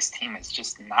 this team is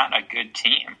just not a good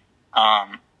team.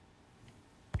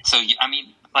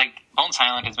 Like, Bones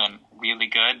Highland has been really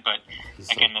good, but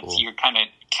again, you're kind of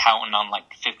counting on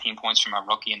like 15 points from a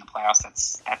rookie in the playoffs.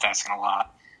 That's asking a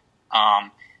lot.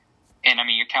 And I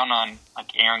mean, you're counting on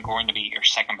like Aaron Gordon to be your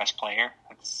second best player.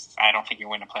 I don't think you're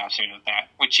winning a playoff series with that.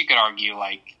 Which you could argue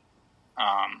like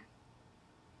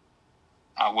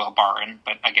Will Barton,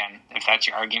 but again, if that's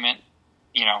your argument,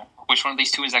 which one of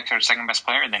these two is actually our second best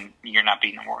player, then you're not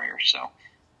beating the Warriors. So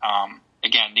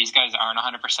again, these guys aren't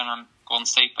 100% on Golden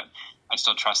State, but I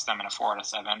still trust them in a 4 out of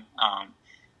 7.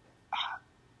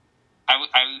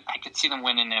 I could see them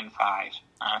winning in 5,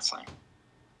 honestly.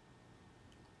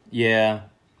 Yeah,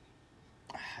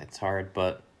 it's hard,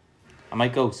 but I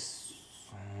might go.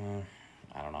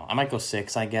 I don't know. I might go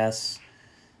 6, I guess.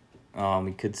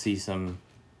 We could see some.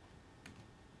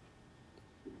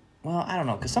 Well, I don't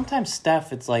know, because sometimes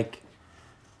Steph, it's like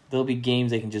there'll be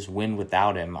games they can just win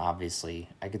without him. Obviously,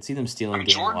 I could see them stealing game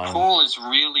Jordan 1. Poole is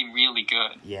really, really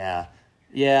good. Yeah.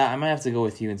 I might have to go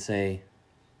with you and say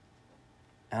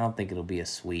I don't think it'll be a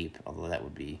sweep, although that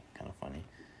would be kind of funny.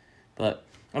 But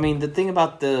I mean, the thing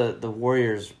about the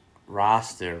Warriors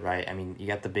roster, right? I mean, you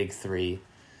got the big 3.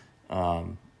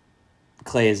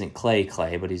 Clay isn't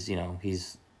Clay, but he's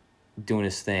doing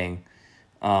his thing.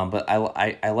 But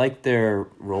I like their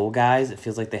role guys. It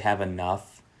feels like they have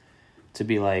enough to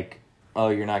be like, oh,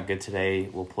 you're not good today,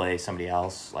 we'll play somebody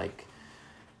else. Like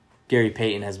Gary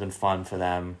Payton has been fun for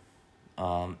them.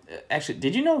 Actually,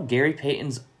 did you know Gary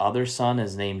Payton's other son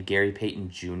is named Gary Payton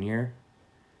Jr.?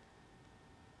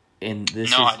 I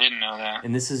didn't know that.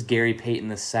 And this is Gary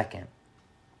Payton II.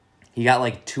 He got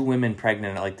like 2 women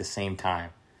pregnant at like the same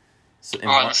time. So, I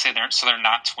was going to say, they're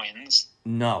not twins?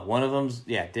 No, one of them's,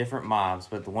 different moms,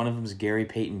 but one of them's Gary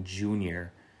Payton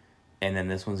Jr., and then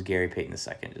this one's Gary Payton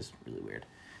II. Just really weird.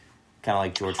 Kind of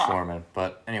like George Foreman.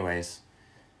 But anyways,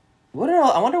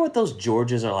 I wonder what those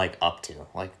Georges are like up to.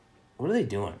 Like, what are they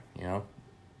doing,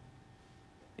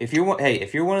 If you're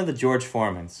one of the George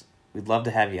Foremans, we'd love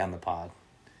to have you on the pod.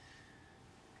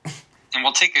 And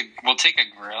we'll take a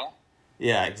grill.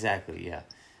 Yeah, exactly, yeah.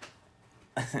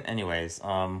 Anyways,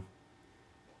 I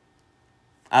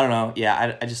don't know.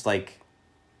 Yeah, I just like,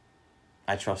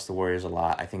 I trust the Warriors a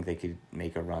lot. I think they could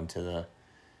make a run to the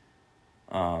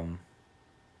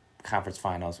conference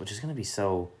finals, which is going to be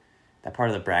that part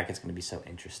of the bracket's going to be so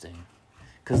interesting.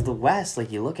 Because the West,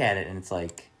 like, you look at it and it's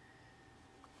like,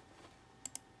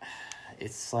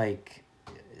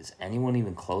 is anyone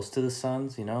even close to the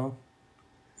Suns,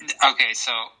 Okay,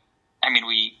 so, I mean,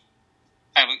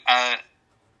 a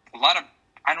lot of,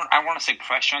 I want to say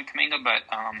pressure on Kuminga, but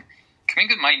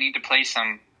Kuminga might need to play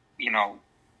some,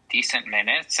 decent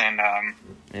minutes, and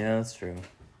yeah, that's true.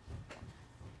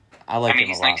 I like him a lot.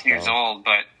 He's 19 years old,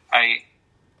 but I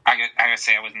gotta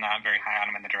say I was not very high on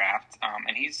him in the draft,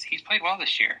 and he's played well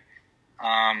this year.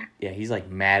 Yeah, he's like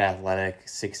mad athletic,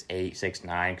 6'8",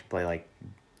 6'9", could play like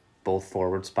both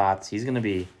forward spots. He's gonna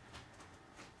be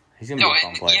a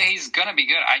fun player. Yeah, he's gonna be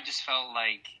good. I just felt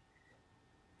like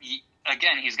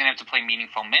he's going to have to play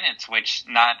meaningful minutes, which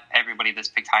not everybody that's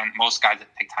picked high, most guys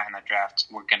that picked high in the draft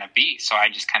were going to be. So I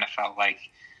just kind of felt like,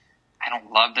 I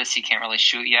don't love this. He can't really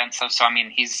shoot yet and stuff. So,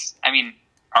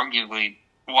 arguably,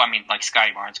 like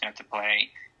Scotty Barnes going to have to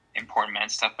play important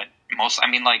minutes stuff, but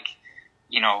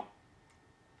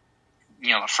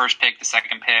the first pick, the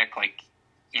second pick,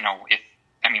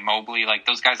 Mobley, like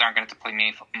those guys aren't going to have to play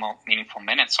meaningful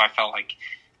minutes. So I felt like,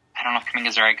 I don't know if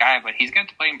Kuminga's the right guy, but he's going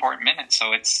to play important minutes.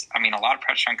 So it's, a lot of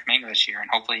pressure on Kuminga this year, and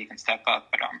hopefully he can step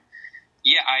up. But,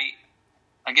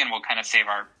 we'll kind of save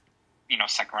our,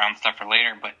 second round stuff for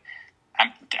later. But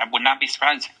I would not be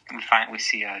surprised if we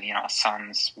see a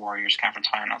Suns Warriors conference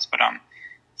finals. But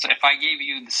so if I gave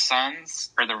you the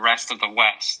Suns or the rest of the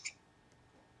West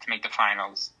to make the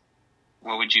finals,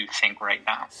 what would you think right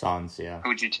now? Suns, yeah. Who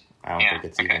would you? I don't think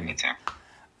it's even. Me too.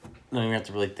 Don't even have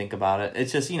to really think about it.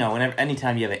 It's just,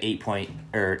 anytime you have an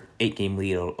 8-game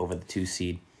lead over the 2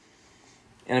 seed.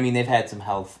 And they've had some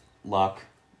health luck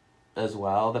as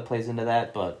well that plays into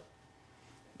that, but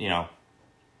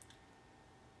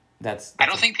that's I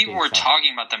don't think people were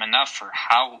talking about them enough for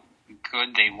how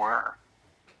good they were.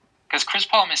 Because Chris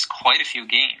Paul missed quite a few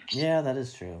games. Yeah, that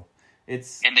is true. And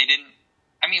they didn't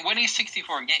I mean, winning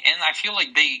 64 games, and I feel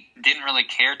like they didn't really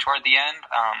care toward the end.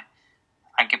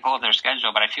 I could pull up their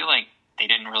schedule, but I feel like they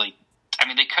didn't really. I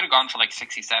mean, they could have gone for like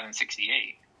 67,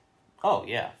 68. Oh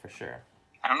yeah, for sure.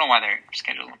 I don't know why their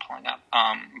schedule isn't pulling up.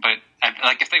 But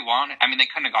like if they won, I mean, they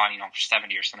couldn't have gone, for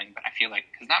 70 or something. But I feel like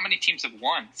because not many teams have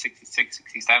won 66,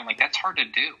 67. Like that's hard to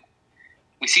do.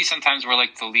 We see sometimes where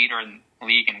like the leader in the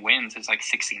league in wins is like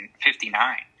 59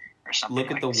 or something.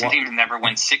 Look at some teams never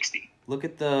win 60. Look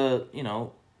at the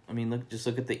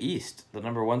look at the East. The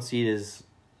number 1 seed is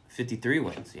 53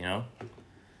 wins.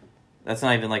 That's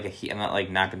not even like a Heat. I'm not like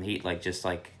knocking the Heat. Like just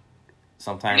like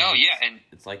sometimes. No, yeah, and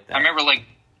it's like that. I remember like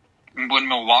when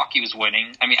Milwaukee was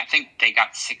winning. I mean, I think they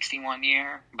got 60 one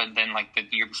year, but then like the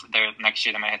next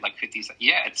year they might have like 50.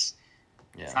 Yeah, it's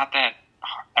not that.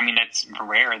 I mean, it's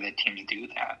rare that teams do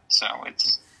that. So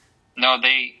it's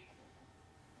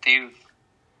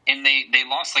they've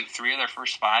lost like 3 of their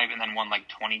first 5 and then won like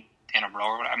 20 in a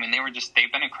row. I mean,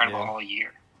 they've been incredible all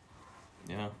year.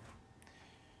 Yeah.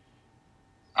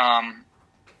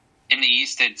 In the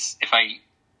East, it's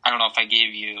I don't know if I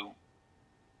gave you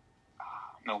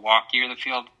Milwaukee or the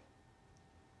field.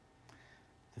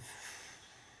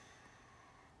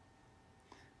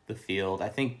 The field. I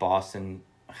think Boston.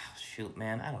 Oh, shoot,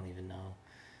 man, I don't even know.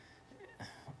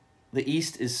 The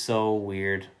East is so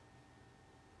weird.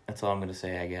 That's all I'm gonna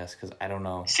say, I guess, because I don't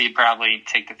know. So you'd probably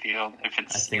take the field if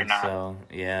it's. I think so.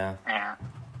 Yeah. Yeah.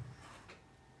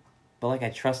 But like, I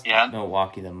trust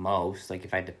Milwaukee the most. Like,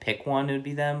 if I had to pick one, it would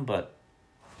be them. But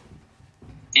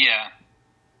yeah,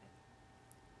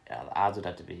 the odds would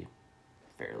have to be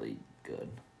fairly good.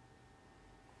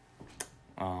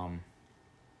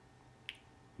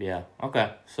 Yeah.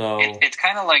 Okay. So it's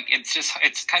kind of like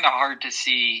it's kind of hard to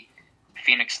see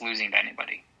Phoenix losing to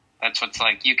anybody. That's what's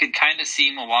like. You could kind of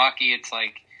see Milwaukee. It's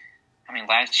like, I mean,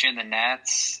 last year the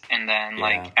Nets, and then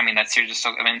like, I mean, that series just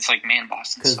so. I mean, it's like, man,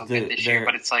 Boston's so good this year,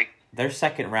 but it's like their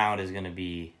second round is going to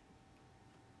be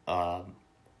a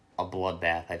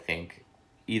bloodbath. I think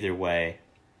either way.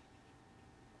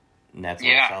 Nets or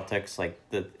Celtics. Like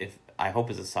I hope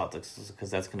it's the Celtics because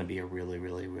that's going to be a really,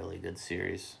 really, really good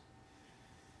series.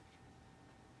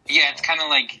 Yeah, it's kind of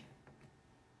like.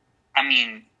 I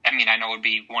mean, I know it would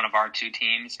be one of our 2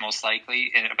 teams most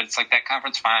likely, but it's like that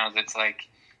conference finals. It's like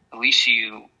at least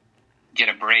you get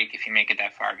a break if you make it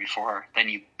that far before. Then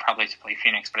you probably have to play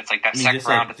Phoenix. But it's like that second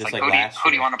round. It's like who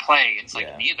do you want to play? It's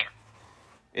like neither.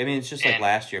 I mean, it's just like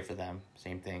last year for them.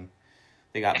 Same thing.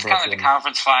 They got. It's kind of like the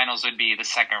conference finals would be the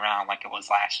second round, like it was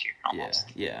last year, almost.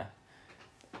 Yeah.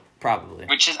 Probably.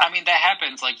 Which is, I mean, that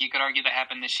happens. Like you could argue that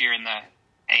happened this year in the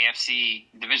AFC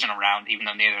divisional round, even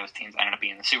though neither of those teams ended up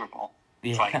being in the Super Bowl.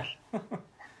 It's like,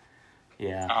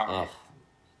 yeah.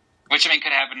 Which, I mean,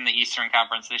 could happen in the Eastern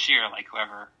Conference this year. Like,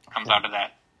 whoever comes out of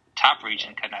that top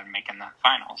region could end up making the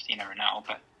finals. You never know.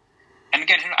 But, and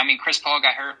again, I mean, Chris Paul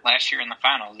got hurt last year in the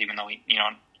finals, even though he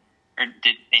never,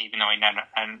 even though he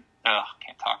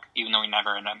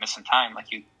never ended up missing time.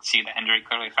 Like, you see the injury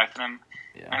clearly affected him.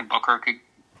 Yeah. I mean, Booker could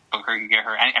get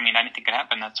hurt. I mean, anything could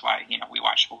happen. That's why, we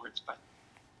watch sports. But,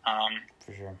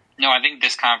 for sure. No, I think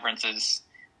this conference is,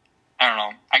 I don't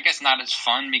know, I guess not as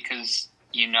fun because,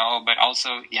 but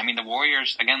also, I mean, the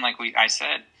Warriors, again, like I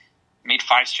said, made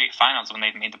 5 straight finals when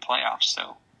they've made the playoffs.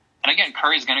 So, and again,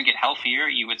 Curry's going to get healthier.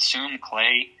 You would assume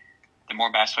Clay, the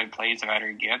more basketball he plays, the better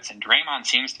he gets. And Draymond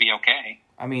seems to be okay.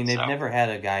 I mean, they've never had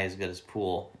a guy as good as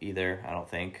Poole either, I don't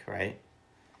think, right?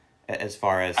 As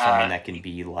far as someone that can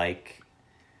be, like,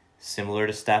 similar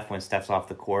to Steph when Steph's off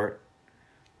the court.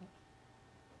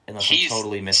 Unless he's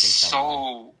totally missing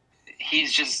someone.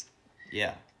 He's just...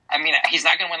 Yeah. I mean, he's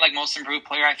not going to win, like, most improved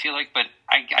player, I feel like, but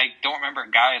I don't remember a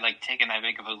guy, like, taking that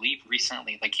big of a leap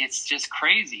recently. Like, it's just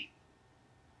crazy.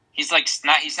 He's, like,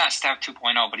 he's not Steph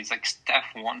 2.0, but he's, like, Steph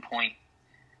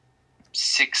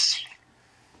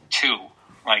 1.62.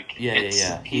 Like,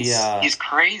 yeah. He's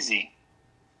crazy.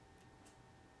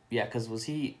 Yeah, because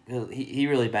he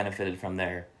really benefited from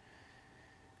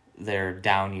their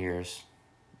down years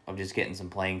of just getting some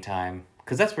playing time.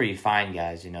 Because that's where you find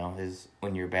guys, is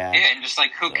when you're bad. Yeah, and just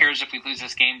like, who cares if we lose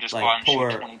this game? Just go out and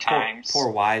shoot 20 times. Poor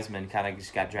Wiseman kind of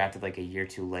just got drafted like a year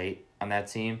too late on that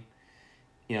team.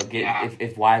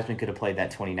 If Wiseman could have played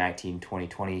that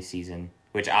 2019-2020 season,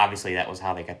 which obviously that was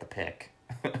how they got the pick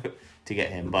to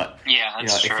get him. But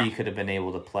that's true. If he could have been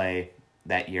able to play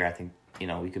that year, I think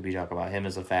we could be talking about him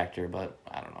as a factor. But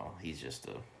I don't know. He's just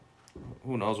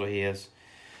who knows what he is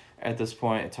at this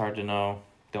point. It's hard to know.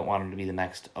 Don't want him to be the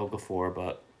next Okafor,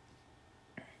 but...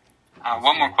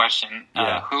 one more question.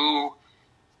 Yeah. Who...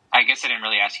 I guess I didn't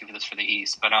really ask you for this for the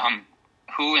East, but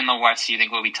who in the West do you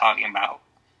think we'll be talking about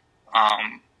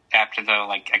after the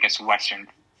I guess Western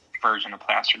version of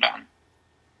playoffs are done.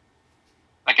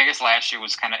 I guess last year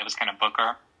was kind of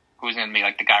Booker, who was going to be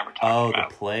the guy we're talking about. Oh,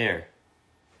 the player.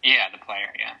 Yeah, the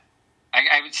player. Yeah,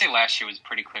 I would say last year was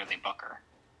pretty clearly Booker.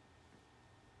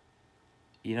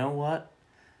 You know what?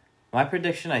 My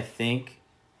prediction, I think,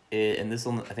 and this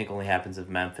only happens if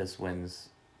Memphis wins.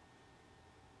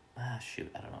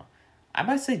 Shoot, I don't know. I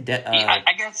might say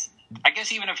I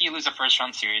guess even if you lose a first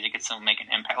round series, it could still make an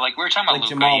impact. We were talking about Luka,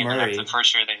 Jamal Murray. The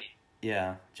first year they.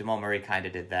 Yeah, Jamal Murray kind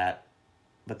of did that,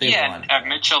 but they won. At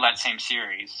Mitchell that same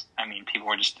series. I mean,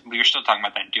 we were still talking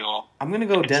about that duel. I'm gonna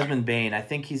go Desmond Bane. I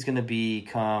think he's gonna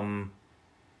become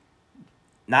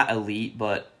not elite,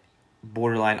 but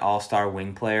borderline all-star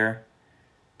wing player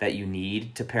that you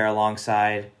need to pair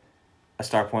alongside a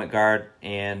star point guard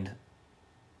and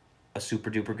a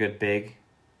super duper good big.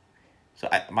 So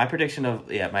my prediction of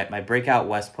my breakout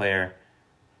West player,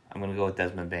 I'm gonna go with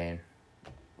Desmond Bane.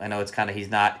 I know it's kind of he's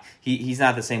not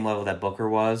the same level that Booker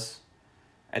was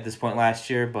at this point last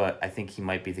year, but I think he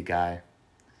might be the guy.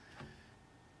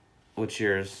 What's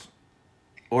yours?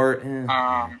 Or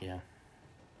yeah.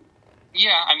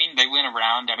 Yeah, I mean they win a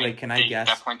round. I mean, can I guess?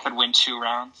 Definitely could win 2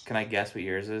 rounds. Can I guess what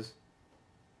yours is?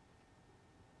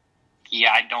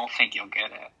 Yeah, I don't think you'll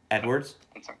get it. Edwards?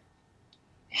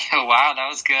 Wow, that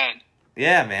was good.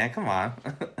 Yeah, man, come on.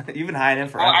 You've been hiding him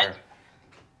forever.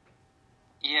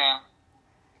 Yeah.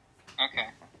 Okay.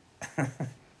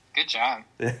 Good job.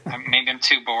 Maybe I'm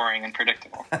too boring and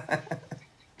predictable.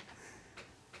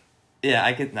 Yeah,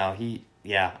 I could. No,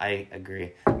 I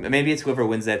agree. Maybe it's whoever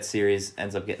wins that series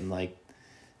ends up getting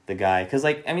the guy, because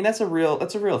I mean that's a real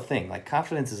thing.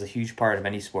 Confidence is a huge part of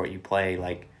any sport you play.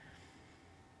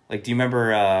 Do you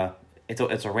remember?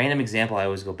 It's a random example I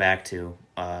always go back to.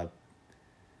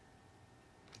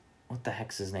 What the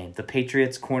heck's his name? The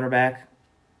Patriots cornerback,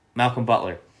 Malcolm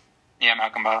Butler. Yeah,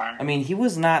 Malcolm Butler. I mean, he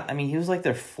was not. I mean, he was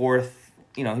their fourth.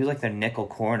 He was their nickel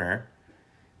corner.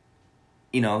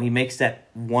 He makes that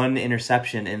one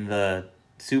interception in the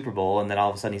Super Bowl, and then all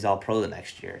of a sudden he's all pro the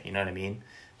next year. You know what I mean?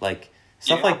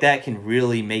 Stuff like that can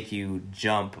really make you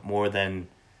jump more than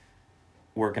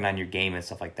working on your game and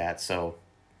stuff like that. So,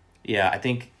 yeah, I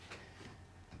think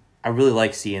I really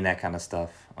like seeing that kind of stuff.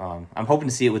 I'm hoping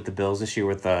to see it with the Bills this year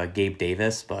with Gabe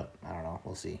Davis, but I don't know.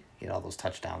 We'll see. Get all those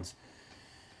touchdowns.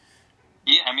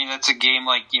 Yeah, I mean, that's a game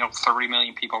 30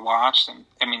 million people watched, and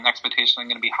I mean, expectations are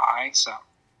going to be high, so.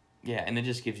 Yeah, and it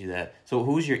just gives you that. So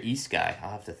who's your East guy?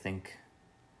 I'll have to think.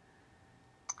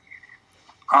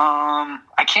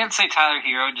 I can't say Tyler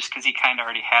Hero just because he kind of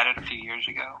already had it a few years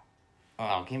ago.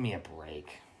 Oh, give me a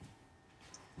break.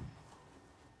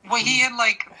 Well, he had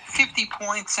 50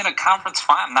 points in a conference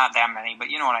final. Not that many, but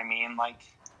you know what I mean.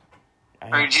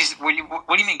 Or just what do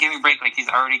you mean? Give me a break? He's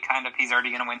already going to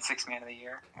win 6th Man of the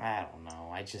Year. I don't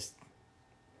know. I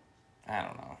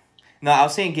don't know. No, I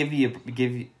was saying give me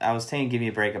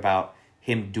a break about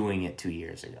him doing it 2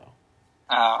 years ago.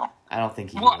 Oh, I don't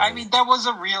think he. Well, I mean that was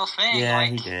a real thing. Yeah,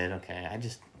 he did. Okay, I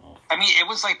mean, it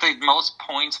was the most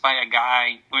points by a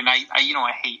guy. When I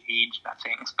hate age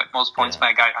things, but most points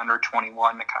by a guy under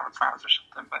 21 in the conference finals or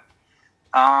something. But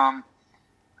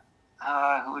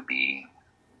who would be?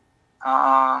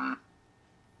 I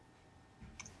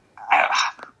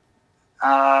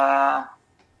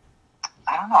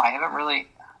don't know. I haven't really.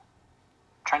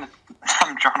 I'm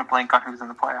drawing a blank on who's in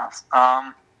the playoffs.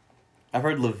 I've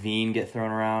heard Levine get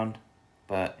thrown around,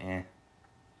 but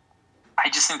I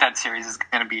just think that series is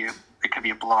going to be. It could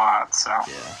be a blowout. So.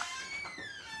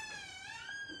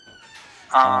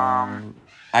 Yeah.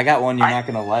 I got one you're not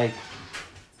going to like.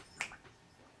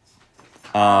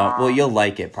 Well, you'll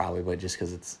like it probably, but just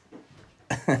because it's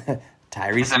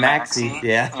Tyrese Maxey.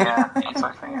 Yeah. Yeah, that's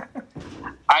what I think.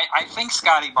 I think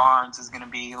Scotty Barnes is going to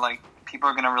be people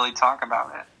are going to really talk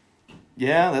about it.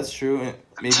 Yeah, that's true.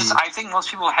 Maybe I think most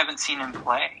people haven't seen him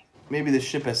play. Maybe the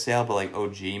ship has sailed, but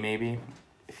OG maybe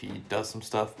if he does some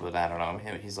stuff, but I don't know.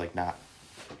 He's not.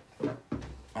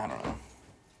 I don't know.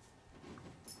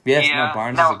 Yes, yeah.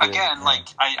 Barnes. No, is a good, again,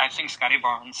 I think Scotty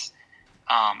Barnes.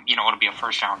 It'll be a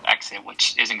first round exit,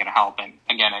 which isn't going to help. And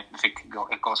again, if it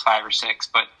goes 5 or 6.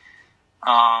 But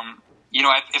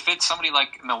if it's somebody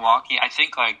like Milwaukee, I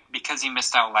think because he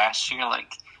missed out last year, I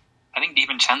think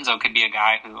DiVincenzo could be a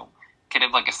guy who could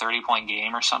have a 30-point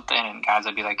game or something, and guys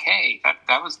would be like, hey,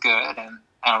 that was good, and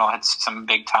I don't know, had some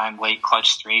big time late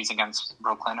clutch threes against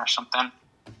Brooklyn or something.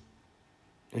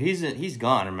 He's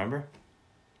gone. Remember?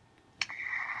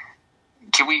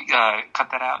 Can we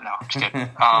cut that out? No, I'm just kidding.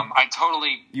 I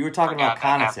totally. You were talking about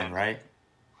Connaughton, right?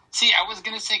 See, I was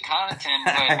gonna say Connaughton,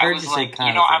 but I heard you say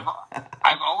Connaughton.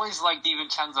 I've always liked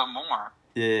DiVincenzo more.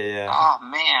 Yeah. Oh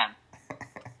man.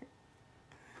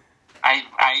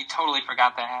 I totally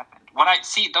forgot that happened. When I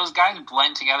see those guys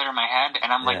blend together in my head,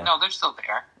 and I'm like, no, they're still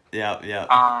there.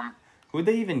 Yeah. Who'd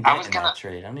they even get in that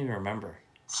trade? I don't even remember.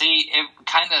 See, it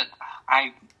kind of,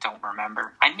 I don't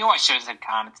remember. I knew I should have said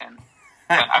Connaughton,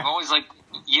 but I've always liked,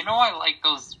 I like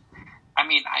those. I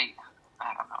mean, I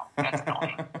don't know. That's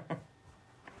annoying.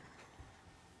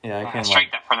 Yeah, I can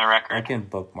strike that from the record. I can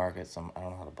bookmark it. I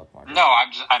don't know how to bookmark it. No,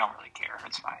 I don't really care.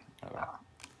 It's fine. Okay.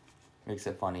 Makes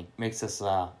it funny. Makes us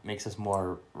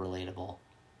more relatable.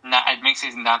 No, it makes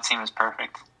it not seem as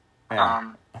perfect.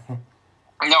 Yeah.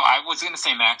 No, I was going to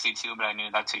say Maxey too, but I knew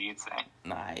that's what you'd say.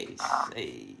 Nice.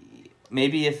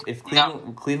 Maybe if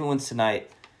Cleveland wins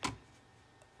tonight,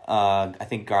 I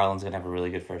think Garland's going to have a really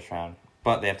good first round,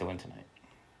 but they have to win tonight.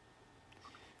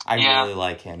 I really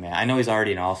like him, man. I know he's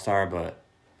already an all-star, but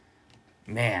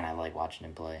man, I like watching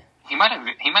him play. He might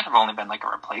have only been like a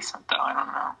replacement though. I don't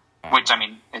know. Which I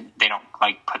mean, they don't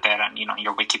like put that on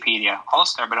your Wikipedia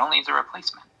all-star, but only as a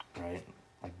replacement. Right.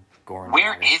 Like Goran.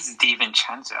 Where is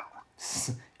DiVincenzo?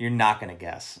 You're not gonna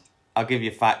guess. I'll give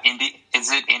you 5.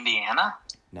 Is it Indiana?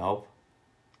 Nope.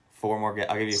 4 more.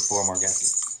 I'll give you 4 more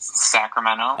guesses.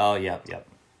 Sacramento. Oh, yep.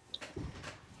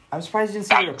 I'm surprised you didn't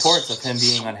see the reports of him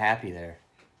being unhappy there.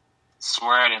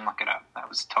 Swear I didn't look it up. That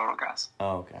was a total guess.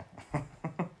 Oh, okay.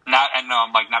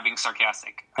 I'm like not being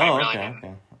sarcastic. I really didn't.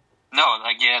 Okay. No,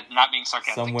 not being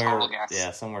sarcastic. Total guess.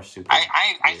 Yeah, somewhere super.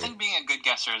 I think being a good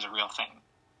guesser is a real thing.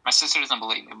 My sister doesn't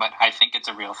believe me, but I think it's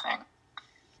a real thing.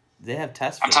 They have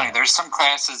tests. I'm telling you, there's some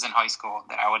classes in high school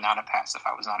that I would not have passed if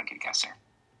I was not a good guesser.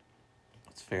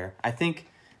 That's fair. I think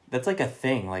that's like a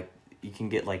thing. Like you can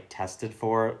get like tested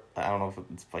for it. I don't know if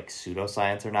it's like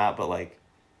pseudoscience or not, but like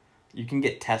you can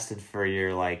get tested for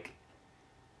your like.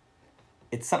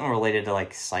 It's something related to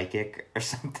like psychic or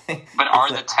something. But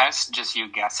are the tests just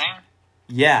you guessing?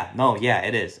 Yeah. No. Yeah.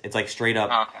 It is. It's like straight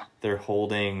up. Oh, okay. They're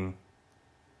holding.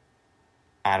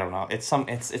 I don't know. It's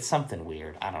something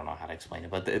weird. I don't know how to explain it,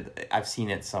 but I've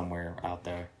seen it somewhere out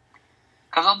there.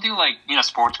 Because I'll do like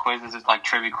sports quizzes, like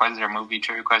trivia quizzes or movie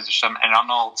trivia quizzes or something, and I'll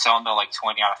know like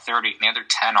 20 out of 30, and the other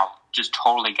 10 I'll just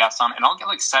totally guess on, and I'll get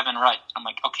like 7 right. I'm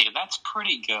like, okay, that's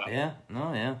pretty good. Yeah.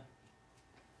 No. Yeah.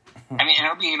 I mean, and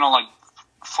it'll be like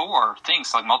 4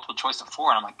 things, like multiple choice of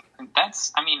 4, and I'm like,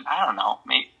 that's. I mean, I don't know.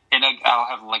 Maybe I'll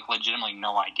have like legitimately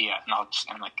no idea, and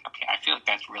I'm like, okay, I feel like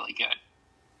that's really good.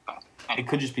 But anyway. It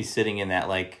could just be sitting in that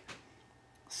like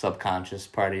subconscious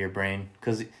part of your brain,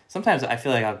 because sometimes I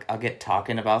feel like I'll get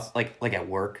talking about like at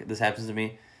work. This happens to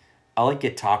me. I'll like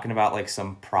get talking about like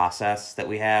some process that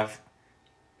we have,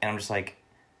 and I'm just like,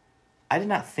 I did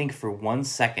not think for 1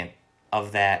 second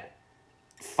of that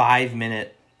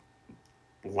 5-minute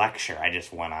lecture I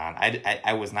just went on.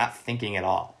 I was not thinking at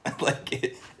all.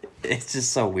 Like it's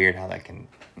just so weird how that can.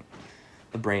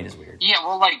 The brain is weird. Yeah,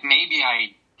 well, like maybe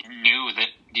I knew that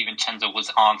DiVincenzo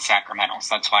was on Sacramento,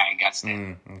 so that's why I guessed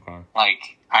it. Okay.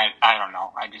 Like I don't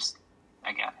know. I just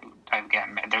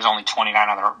again there's only 28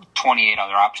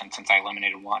 other options since I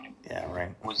eliminated one. Yeah, right.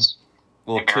 Was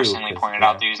embarrassingly pointed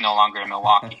out that he was no longer in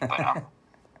Milwaukee. But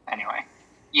anyway,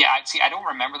 yeah. I don't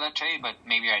remember that trade, but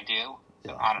maybe I do.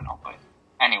 So I don't know. But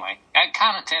anyway, at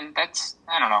Connaughton,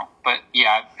 I don't know. But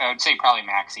yeah, I would say probably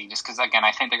Maxey, just because again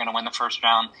I think they're going to win the first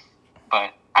round.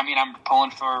 But I mean, I'm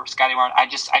pulling for Scotty Barnes. I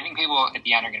think people at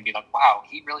the end are going to be like, "Wow,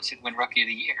 he really should win Rookie of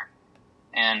the Year."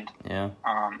 And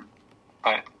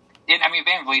but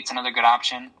Van Vliet's another good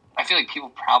option. I feel like people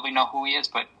probably know who he is,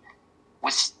 but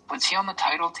was he on the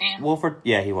title team? Well,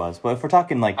 he was. But if we're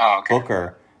talking like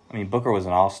Booker, I mean, Booker was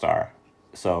an all-star,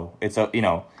 so it's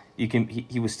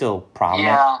he was still prominent.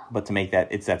 Yeah. But to make that,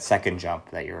 it's that second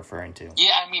jump that you're referring to.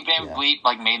 Yeah, I mean, Van Vliet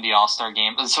made the All-Star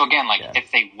game. So again,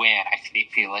 if they win, I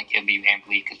feel like it'll be Van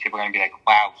Vliet because people are going to be like,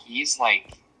 "Wow, he's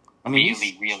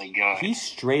really, really good." He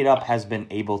straight up has been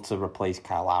able to replace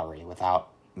Kyle Lowry without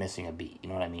missing a beat. You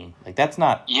know what I mean? Like that's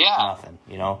not nothing.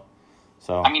 You know.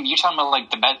 So I mean, you're talking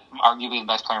about arguably the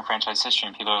best player in franchise history,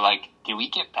 and people are like, "Do we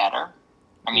get better?"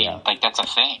 I mean, that's a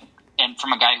thing. And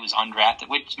from a guy who's undrafted,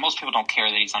 which most people don't care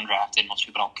that he's undrafted. Most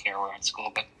people don't care where in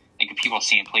school. But if people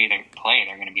see him play,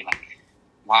 they're going to be like,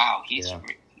 "Wow, he's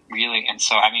really." And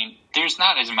so, I mean, there's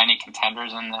not as many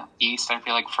contenders in the East. I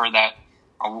feel like for that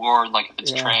award, like if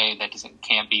it's Trey,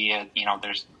 can't be it.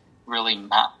 There's really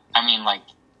not. I mean,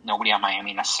 nobody on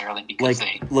Miami necessarily because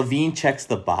Levine checks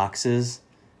the boxes,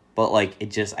 but I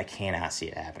cannot see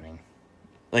it happening.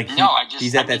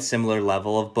 He's at that similar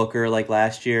level of Booker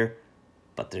last year.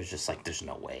 But there's there's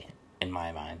no way in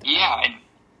my mind. Yeah,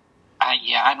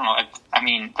 I don't know. I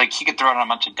mean, he could throw out a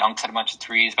bunch of dunks, hit a bunch of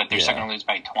threes, but they're still going to lose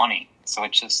by 20. So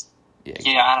it's just,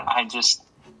 exactly. I don't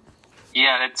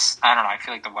know. I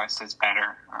feel like the West is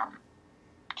better.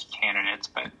 candidates.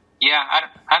 But yeah,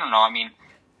 I don't know. I mean,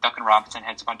 Duncan Robinson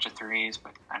hits a bunch of threes,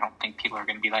 but I don't think people are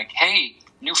going to be like, hey,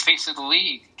 new face of the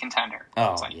league contender.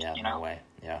 Oh, it's like, yeah, you know, no way.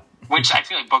 Yeah. Which I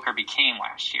feel like Booker became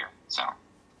last year. So.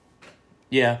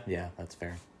 Yeah, that's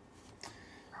fair.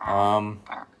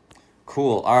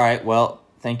 Cool. All right. Well,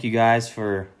 thank you guys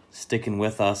for sticking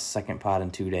with us. Second pod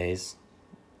in 2 days.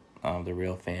 The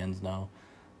real fans know.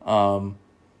 We'll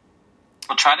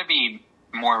try to be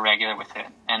more regular with it,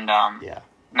 and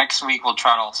next week we'll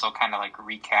try to also kind of like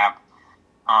recap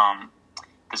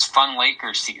this fun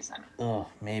Lakers season. Oh,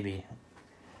 maybe.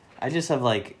 I just have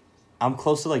like, I'm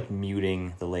close to like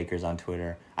muting the Lakers on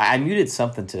Twitter. I muted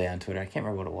something today on Twitter. I can't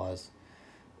remember what it was.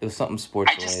 It was something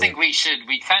sports related. I just think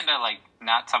we kind of like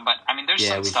not talk about. I mean, there's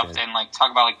some stuff and like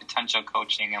talk about like potential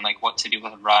coaching and like what to do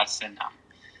with Russ and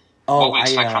what we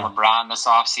expect from LeBron this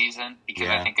offseason, because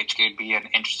I think it could be an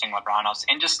interesting LeBron house,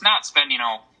 and just not spend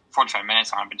 45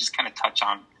 minutes on it, but just kind of touch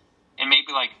on, and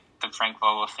maybe like the Frank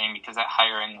Vogel thing, because that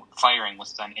firing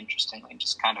was done interestingly.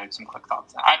 Just kind of some quick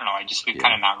thoughts. I don't know. We've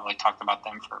kind of not really talked about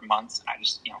them for months, and I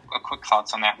just a quick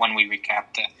thoughts on that when we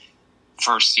recap the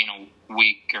first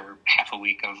week or half a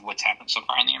week of what's happened so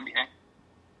far in the NBA.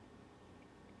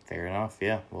 Fair enough.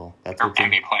 Yeah. Well, that's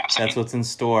NBA playoffs. That's what's in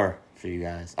store for you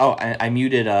guys. Oh, I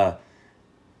muted last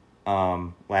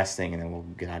thing, and then we'll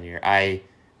get out of here. I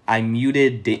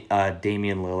muted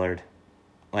Damian Lillard,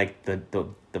 like the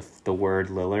word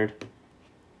Lillard.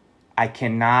 I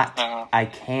cannot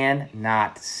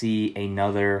see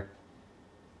another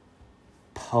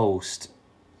post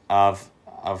of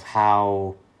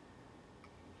how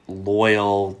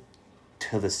loyal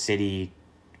to the city,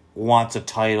 wants a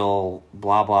title,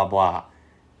 blah blah blah.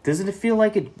 Doesn't it feel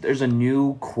like there's a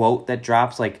new quote that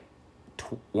drops like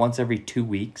once every 2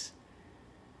 weeks?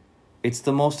 It's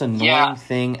the most annoying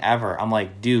thing ever. I'm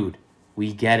like, dude,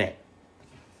 we get it.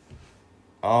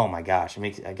 Oh my gosh,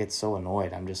 I get so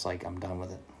annoyed. I'm just like, I'm done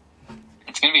with it.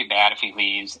 It's gonna be bad if he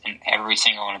leaves and every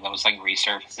single one of those like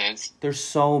resurfaces. There's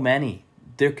so many.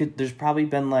 There's probably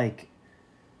been like,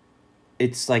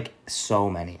 it's like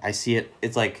so many. I see it.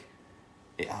 It's like,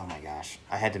 oh my gosh,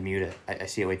 I had to mute it. I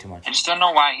see it way too much. I just don't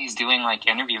know why he's doing like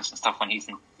interviews and stuff when he's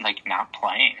like not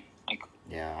playing. Like,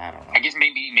 yeah, I don't know. I guess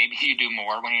maybe you do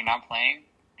more when you're not playing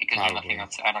because Probably. There's nothing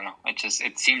else. I don't know.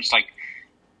 It seems like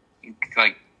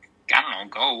I don't know.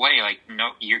 Go away. Like,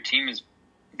 no, your team is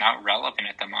not relevant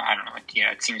at the moment. I don't know.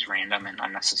 It seems random and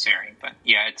unnecessary. But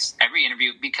yeah, it's every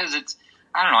interview because it's.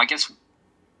 I don't know. I guess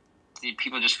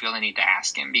people just feel the need to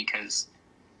ask him because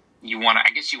you want to.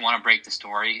 I guess you want to break the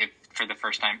story for the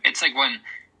first time. It's like when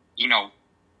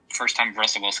first time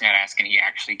Russell Wilson got asked and he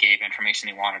actually gave information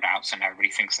he wanted out, so now everybody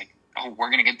thinks like, oh, we're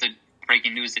gonna get the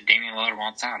breaking news that Damian Lillard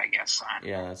wants out. I guess.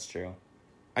 Yeah, that's true.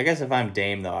 I guess if I'm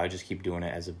Dame, though, I would just keep doing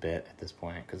it as a bit at this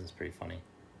point because it's pretty funny.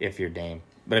 If you're Dame,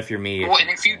 but if you're me, well, and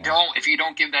if you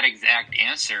don't give that exact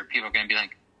answer, people are going to be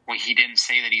like, "Well, he didn't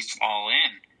say that he's all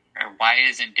in," or "Why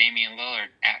isn't Damian Lillard?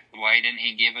 Why didn't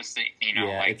he give us the?"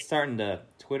 Yeah, it's starting to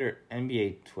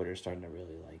NBA Twitter starting to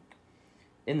really like.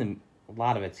 A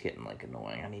lot of it's getting like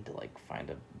annoying. I need to like find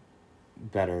a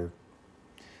better,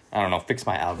 I don't know, fix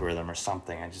my algorithm or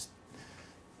something.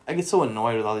 I get so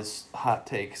annoyed with all these hot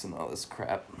takes and all this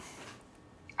crap.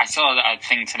 I saw a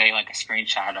thing today, like a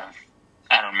screenshot of,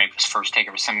 I don't know, maybe his first take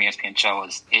of some ESPN show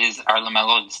is our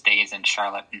LaMelo days in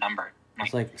Charlotte numbered?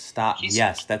 It's like, stop.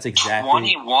 Yes, that's exactly.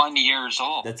 21 years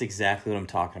old. That's exactly what I'm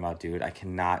talking about, dude. I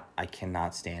cannot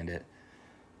stand it.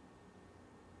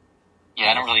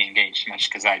 Yeah, I don't really engage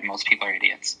much because most people are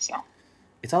idiots. So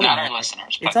it's all not our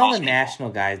listeners. But it's all the people. National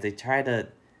guys. They try to,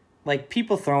 like,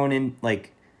 people throwing in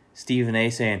like Stephen A.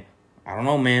 saying, I don't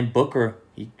know, man, Booker,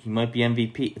 he might be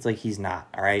MVP. It's like, he's not.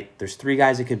 All right, there's 3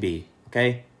 guys it could be.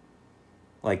 Okay,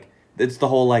 like, it's the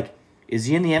whole like, is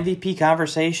he in the MVP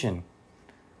conversation?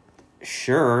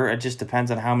 Sure, it just depends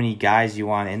on how many guys you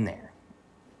want in there.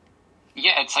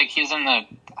 Yeah, it's like he's in the.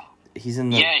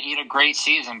 Yeah, he had a great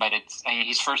season, but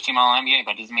he's first team All NBA.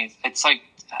 But it doesn't mean it's like.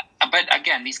 But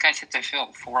again, these guys have to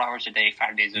fill 4 hours a day,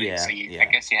 5 days a week. So I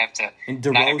guess you have to. And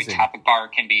DeRozan, not every topic bar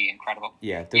can be incredible.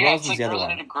 Yeah, DeRozan's like the other one.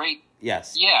 Had a great.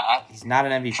 Yes. Yeah, he's not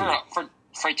an MVP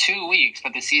for 2 weeks,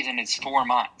 but the season is 4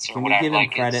 months or can whatever. Can we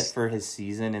give him credit for his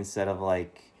season instead of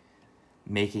like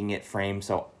making it frame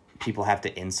so people have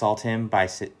to insult him by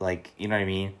like, you know what I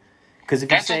mean? Because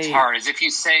that's what's hard is if you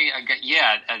say,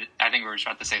 I think we were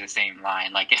about to say the same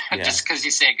line. Like, just because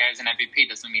you say a guy's an MVP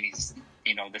doesn't mean he's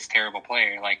this terrible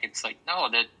player. Like, it's like, no,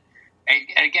 that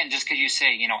again, just because you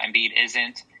say Embiid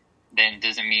isn't, then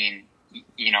doesn't mean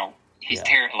he's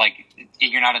terrible. Like,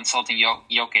 you're not insulting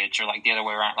Jokic or like the other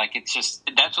way around. Like, it's just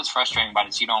that's what's frustrating about it.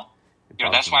 Is you don't.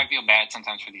 That's why I feel bad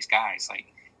sometimes for these guys. Like,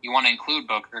 you want to include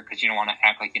Booker because you don't want to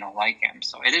act like you don't like him.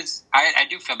 So it is. I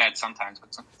do feel bad sometimes,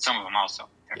 but some of them also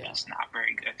they're just not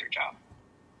very good at their job.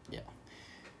 Yeah,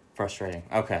 frustrating.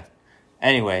 Okay.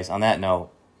 Anyways, on that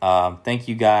note, thank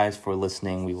you guys for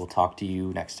listening. We will talk to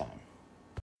you next time.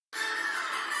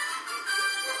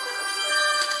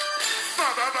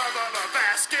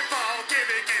 Basketball,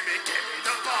 gimme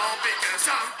the ball because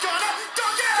I'm gonna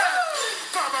dunk it!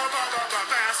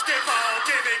 Basketball,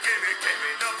 gimme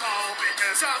the ball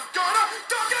because I'm gonna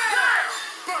dunk it!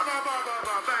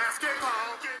 Basketball.